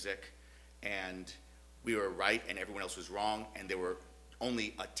great music, and we were right, and everyone else was wrong, and there were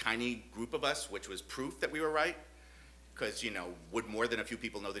only a tiny group of us, which was proof that we were right, because, you know, would more than a few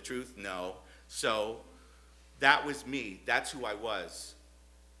people know the truth? No. So that was me. That's who I was.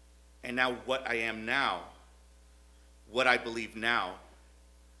 And now what I am now, what I believe now,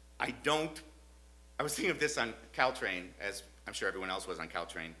 I was thinking of this on Caltrain, as I'm sure everyone else was on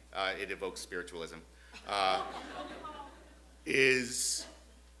Caltrain. It evokes spiritualism. I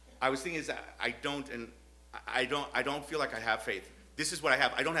was thinking I don't feel like I have faith. This is what I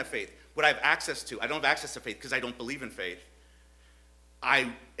have. I don't have faith. What I have access to, I don't have access to faith because I don't believe in faith.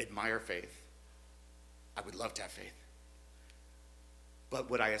 I admire faith. I would love to have faith. But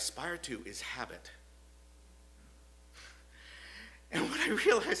what I aspire to is habit. And what I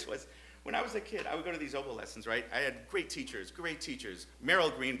realized was, when I was a kid, I would go to these oboe lessons, right? I had great teachers. Merrill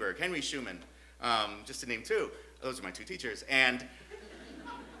Greenberg, Henry Schumann, just to name 2. Those are my 2 teachers. And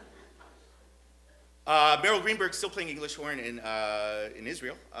Merrill Greenberg's still playing English horn in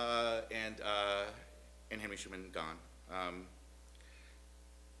Israel, and Henry Schumann gone.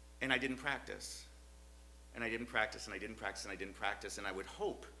 And I didn't practice. And I didn't practice, and I didn't practice, and I didn't practice. And I would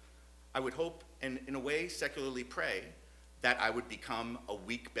hope, and in a way, secularly pray, that I would become a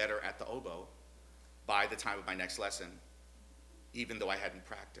week better at the oboe by the time of my next lesson, even though I hadn't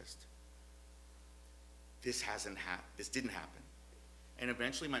practiced. This didn't happen. And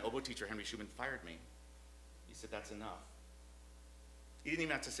eventually my oboe teacher, Henry Schumann, fired me. He said, that's enough. He didn't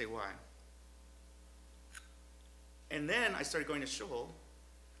even have to say why. And then I started going to shul,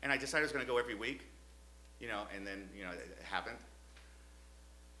 and I decided I was gonna go every week, you know, and then, you know, it happened.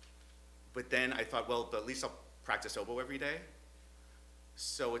 But then I thought, well, at least I'll practice oboe every day.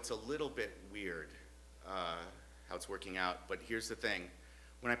 So it's a little bit weird how it's working out, but here's the thing.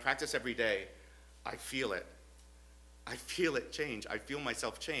 When I practice every day, I feel it. I feel it change. I feel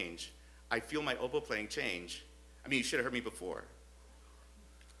myself change. I feel my oboe playing change. I mean, you should have heard me before.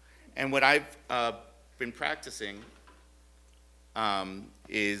 And what I've been practicing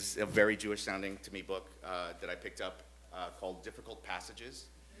is a very Jewish sounding to me book that I picked up called Difficult Passages.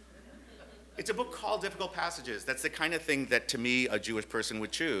 It's a book called Difficult Passages. That's the kind of thing that, to me, a Jewish person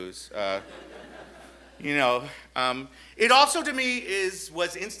would choose. You know, it also to me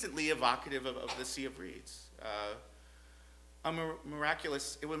was instantly evocative of the Sea of Reeds. A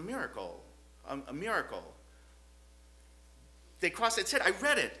miraculous, it was a miracle, a miracle. They crossed, it said, I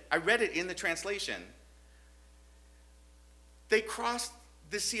read it in the translation. They crossed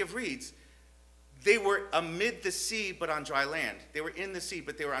the Sea of Reeds. They were amid the sea, but on dry land. They were in the sea,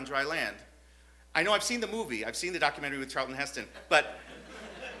 but they were on dry land. I know I've seen the movie, I've seen the documentary with Charlton Heston, but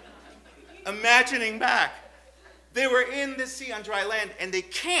imagining back, they were in the sea on dry land, and they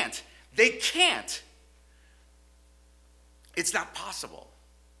can't. It's not possible.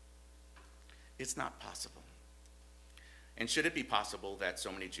 It's not possible. And should it be possible that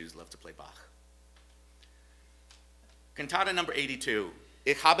so many Jews love to play Bach? Cantata number 82,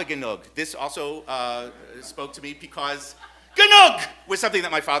 Ich habe genug. This also spoke to me because genug was something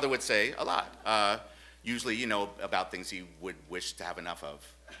that my father would say a lot. Usually, you know, about things he would wish to have enough of.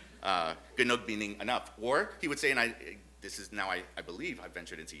 Genug meaning enough. Or he would say, and I believe I've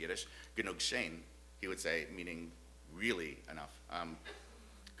ventured into Yiddish, genug shein, he would say, meaning really enough.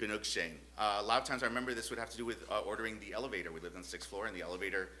 Genug shein. A lot of times I remember this would have to do with ordering the elevator. We lived on the 6th floor, and the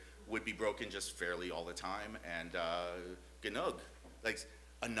elevator would be broken just fairly all the time, and genug, like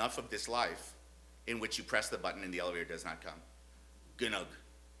enough of this life in which you press the button and the elevator does not come. Genug.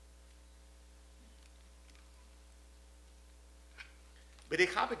 But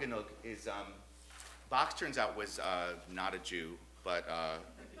Ich habe genug is, Bach turns out was not a Jew, but a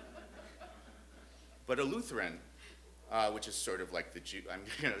Lutheran, which is sort of like the Jew, I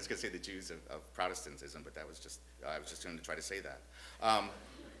was going to say the Jews of Protestantism, but that was just, I was just going to try to say that.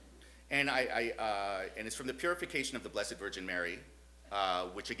 And it's from the Purification of the Blessed Virgin Mary,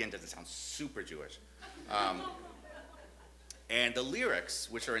 which again doesn't sound super Jewish. And the lyrics,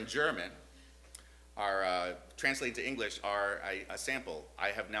 which are in German, are translated to English, are a sample. I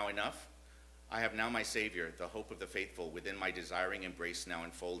have now enough. I have now my Savior, the hope of the faithful, within my desiring embrace now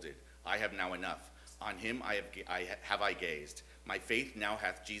enfolded. I have now enough. On him I have gazed. My faith now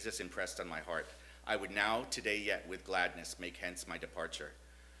hath Jesus impressed on my heart. I would now, today yet, with gladness, make hence my departure.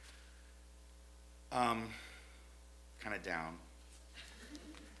 Kind of down.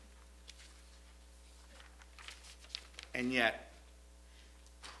 And yet,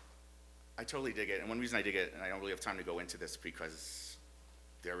 I totally dig it. And one reason I dig it, and I don't really have time to go into this because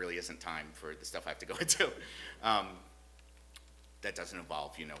there really isn't time for the stuff I have to go into, that doesn't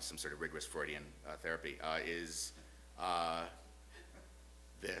involve, you know, some sort of rigorous Freudian therapy, is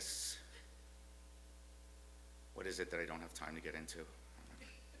this. What is it that I don't have time to get into?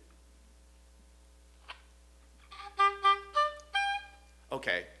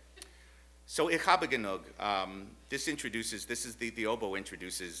 Okay. So Ich habe genug, this is the oboe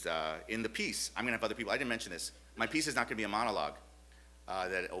introduces in the piece. I'm going to have other people, I didn't mention this. My piece is not going to be a monologue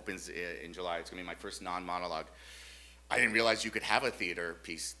that opens in July. It's going to be my first non-monologue. I didn't realize you could have a theater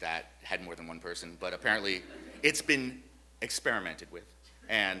piece that had more than one person, but apparently it's been experimented with,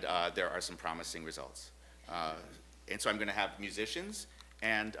 and there are some promising results. And so I'm going to have musicians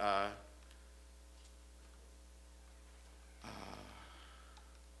and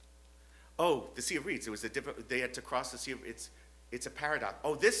oh, the Sea of Reeds. It was they had to cross the Sea of it's a paradox.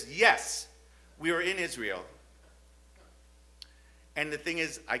 Oh, yes, we were in Israel. And the thing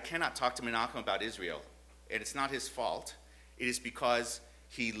is, I cannot talk to Menachem about Israel. And it's not his fault. It is because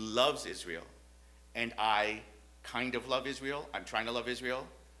he loves Israel. And I kind of love Israel. I'm trying to love Israel.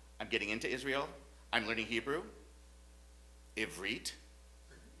 I'm getting into Israel. I'm learning Hebrew. Ivrit.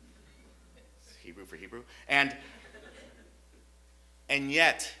 Hebrew for Hebrew. And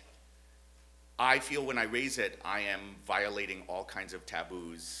yet, I feel when I raise it, I am violating all kinds of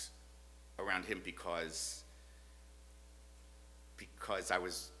taboos around him because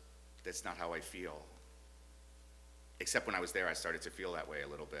that's not how I feel. Except when I was there, I started to feel that way a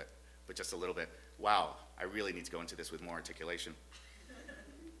little bit, but just a little bit. Wow, I really need to go into this with more articulation.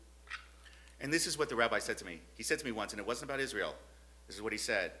 And this is what the rabbi said to me. He said to me once, and it wasn't about Israel. This is what he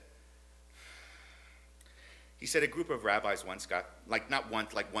said. He said a group of rabbis once got,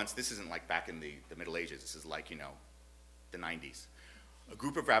 once, this isn't like back in the Middle Ages, this is like, you know, the 90s. A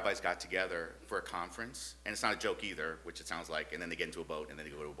group of rabbis got together for a conference, and it's not a joke either, which it sounds like, and then they get into a boat, and then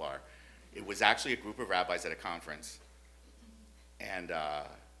they go to a bar. It was actually a group of rabbis at a conference, and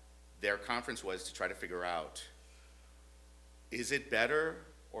their conference was to try to figure out, is it better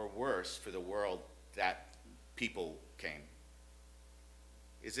or worse for the world that people came?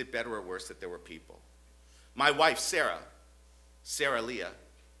 Is it better or worse that there were people? My wife, Sarah Leah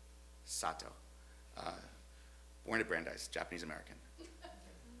Sato, born at Brandeis, Japanese American.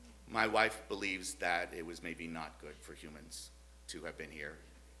 My wife believes that it was maybe not good for humans to have been here,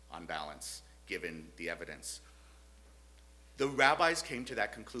 on balance, given the evidence. The rabbis came to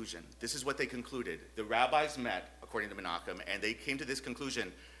that conclusion. This is what they concluded. The rabbis met, according to Menachem, and they came to this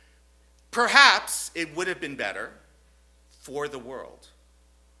conclusion: perhaps it would have been better for the world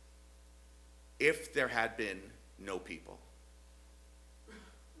if there had been no people.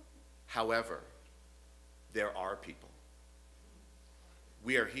 However, there are people.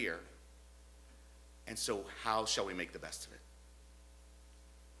 We are here, and so how shall we make the best of it?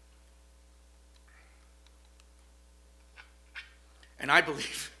 And I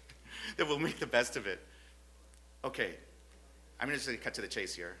believe that we'll make the best of it. Okay, I'm just going to cut to the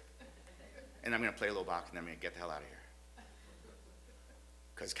chase here, and I'm going to play a little Bach, and then I'm going to get the hell out of here.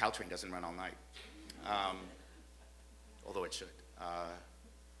 Because Caltrain doesn't run all night, although it should.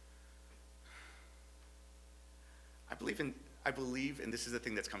 I believe, and this is the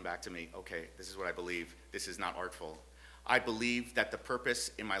thing that's come back to me, okay, this is what I believe. This is not artful. I believe that the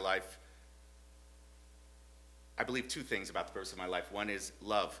purpose in my life, I believe two things about the purpose of my life. One is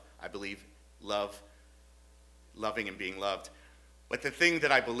love. I believe loving and being loved. But the thing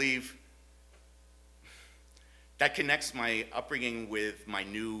that I believe that connects my upbringing with my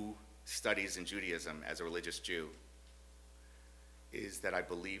new studies in Judaism as a religious Jew is that I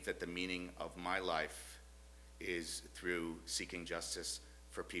believe that the meaning of my life is through seeking justice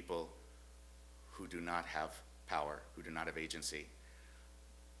for people who do not have power, who do not have agency.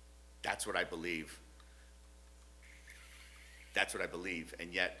 That's what I believe. That's what I believe.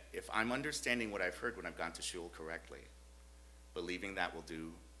 And yet, if I'm understanding what I've heard when I've gone to shul correctly, believing that will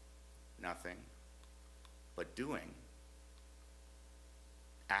do nothing, but doing,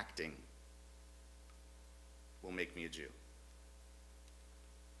 acting, will make me a Jew.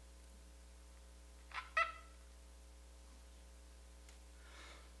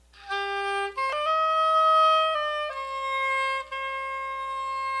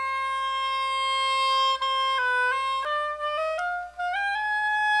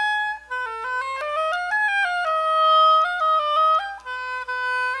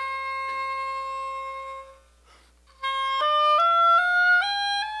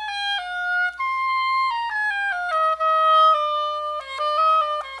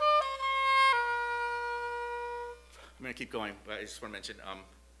 I'm going to keep going, but I just want to mention,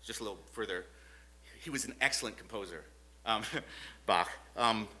 just a little further, he was an excellent composer, Bach.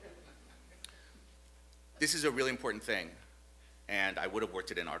 This is a really important thing, and I would have worked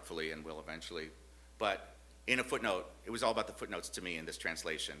it in artfully and will eventually, but in a footnote, it was all about the footnotes to me in this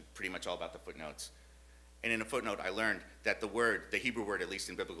translation, pretty much all about the footnotes. And in a footnote, I learned that the word, the Hebrew word, at least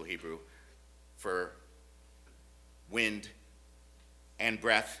in biblical Hebrew, for wind and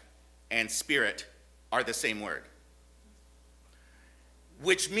breath and spirit are the same word.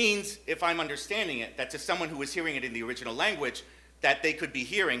 Which means, if I'm understanding it, that to someone who was hearing it in the original language, that they could be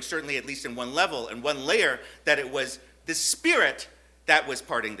hearing, certainly at least in one level and one layer, that it was the spirit that was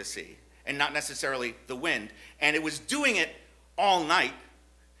parting the sea, and not necessarily the wind. And it was doing it all night,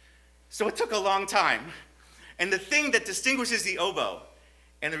 so it took a long time. And the thing that distinguishes the oboe,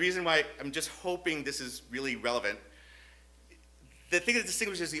 and the reason why I'm just hoping this is really relevant, the thing that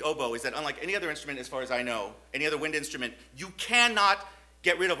distinguishes the oboe is that unlike any other instrument, as far as I know, any other wind instrument, you cannot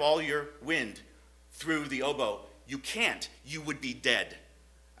get rid of all your wind through the oboe. You can't. You would be dead.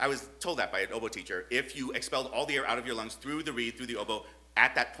 I was told that by an oboe teacher. If you expelled all the air out of your lungs through the reed, through the oboe,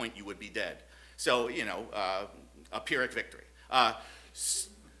 at that point you would be dead. So, you know, a Pyrrhic victory.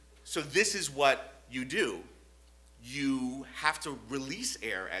 So this is what you do. You have to release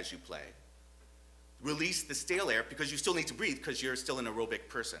air as you play. Release the stale air because you still need to breathe because you're still an aerobic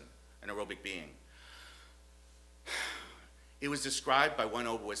person, an aerobic being. It was described by one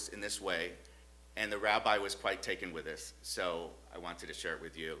oboist in this way, and the rabbi was quite taken with this, so I wanted to share it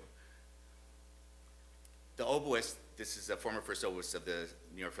with you. The oboist, this is a former first oboist of the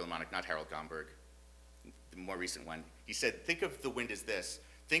New York Philharmonic, not Harold Gomberg, the more recent one. He said, think of the wind as this.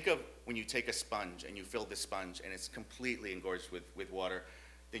 Think of when you take a sponge and you fill the sponge and it's completely engorged with water,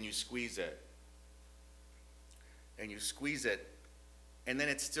 then you squeeze it. And you squeeze it, and then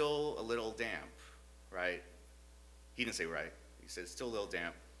it's still a little damp, right? He didn't say right. He said it's still a little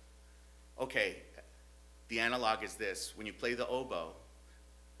damp. Okay, the analog is this. When you play the oboe,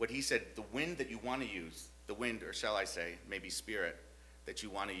 what he said, the wind that you want to use, the wind, or shall I say, maybe spirit, that you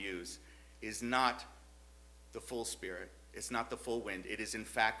want to use, is not the full spirit. It's not the full wind. It is, in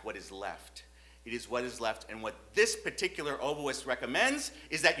fact, what is left. It is what is left. And what this particular oboist recommends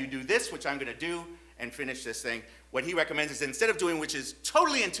is that you do this, which I'm going to do, and finish this thing. What he recommends is instead of doing, which is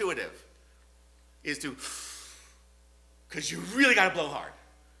totally intuitive, is to, because you really got to blow hard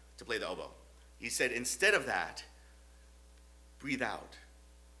to play the oboe. He said, instead of that, breathe out.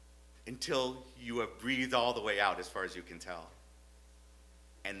 until you have breathed all the way out as far as you can tell,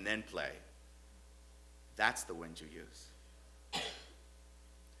 and then play. That's the wind you use.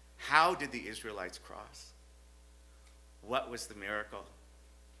 How did the Israelites cross? What was the miracle?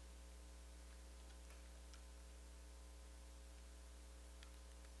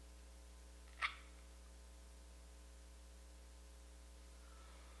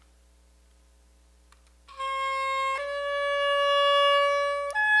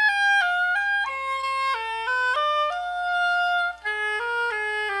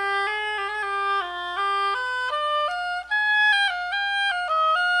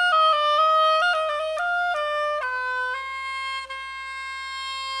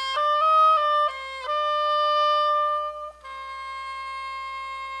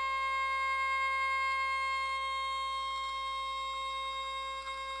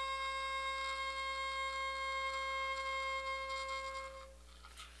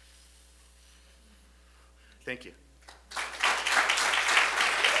 Thank you.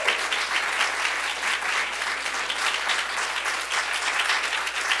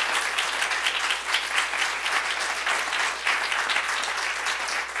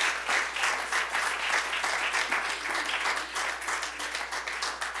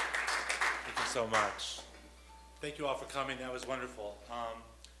 Thank you so much. Thank you all for coming. That was wonderful.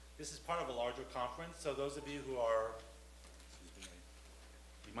 This is part of a larger conference, so those of you who are,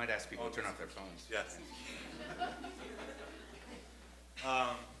 You might ask people to turn off their phones. yes.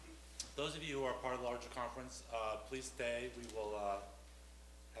 Those of you who are part of the larger conference, please stay. We will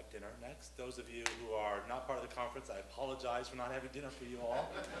have dinner next. Those of you who are not part of the conference, I apologize for not having dinner for you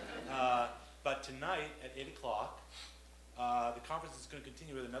all. But tonight at 8 o'clock, the conference is going to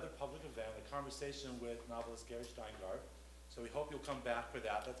continue with another public event, a conversation with novelist Gary Steingart. So we hope you'll come back for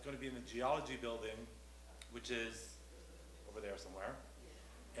that. That's going to be in the Geology Building, which is over there somewhere.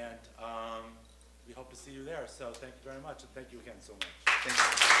 And we hope to see you there. So thank you very much, and thank you again so much. Thank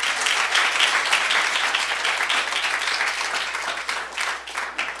you.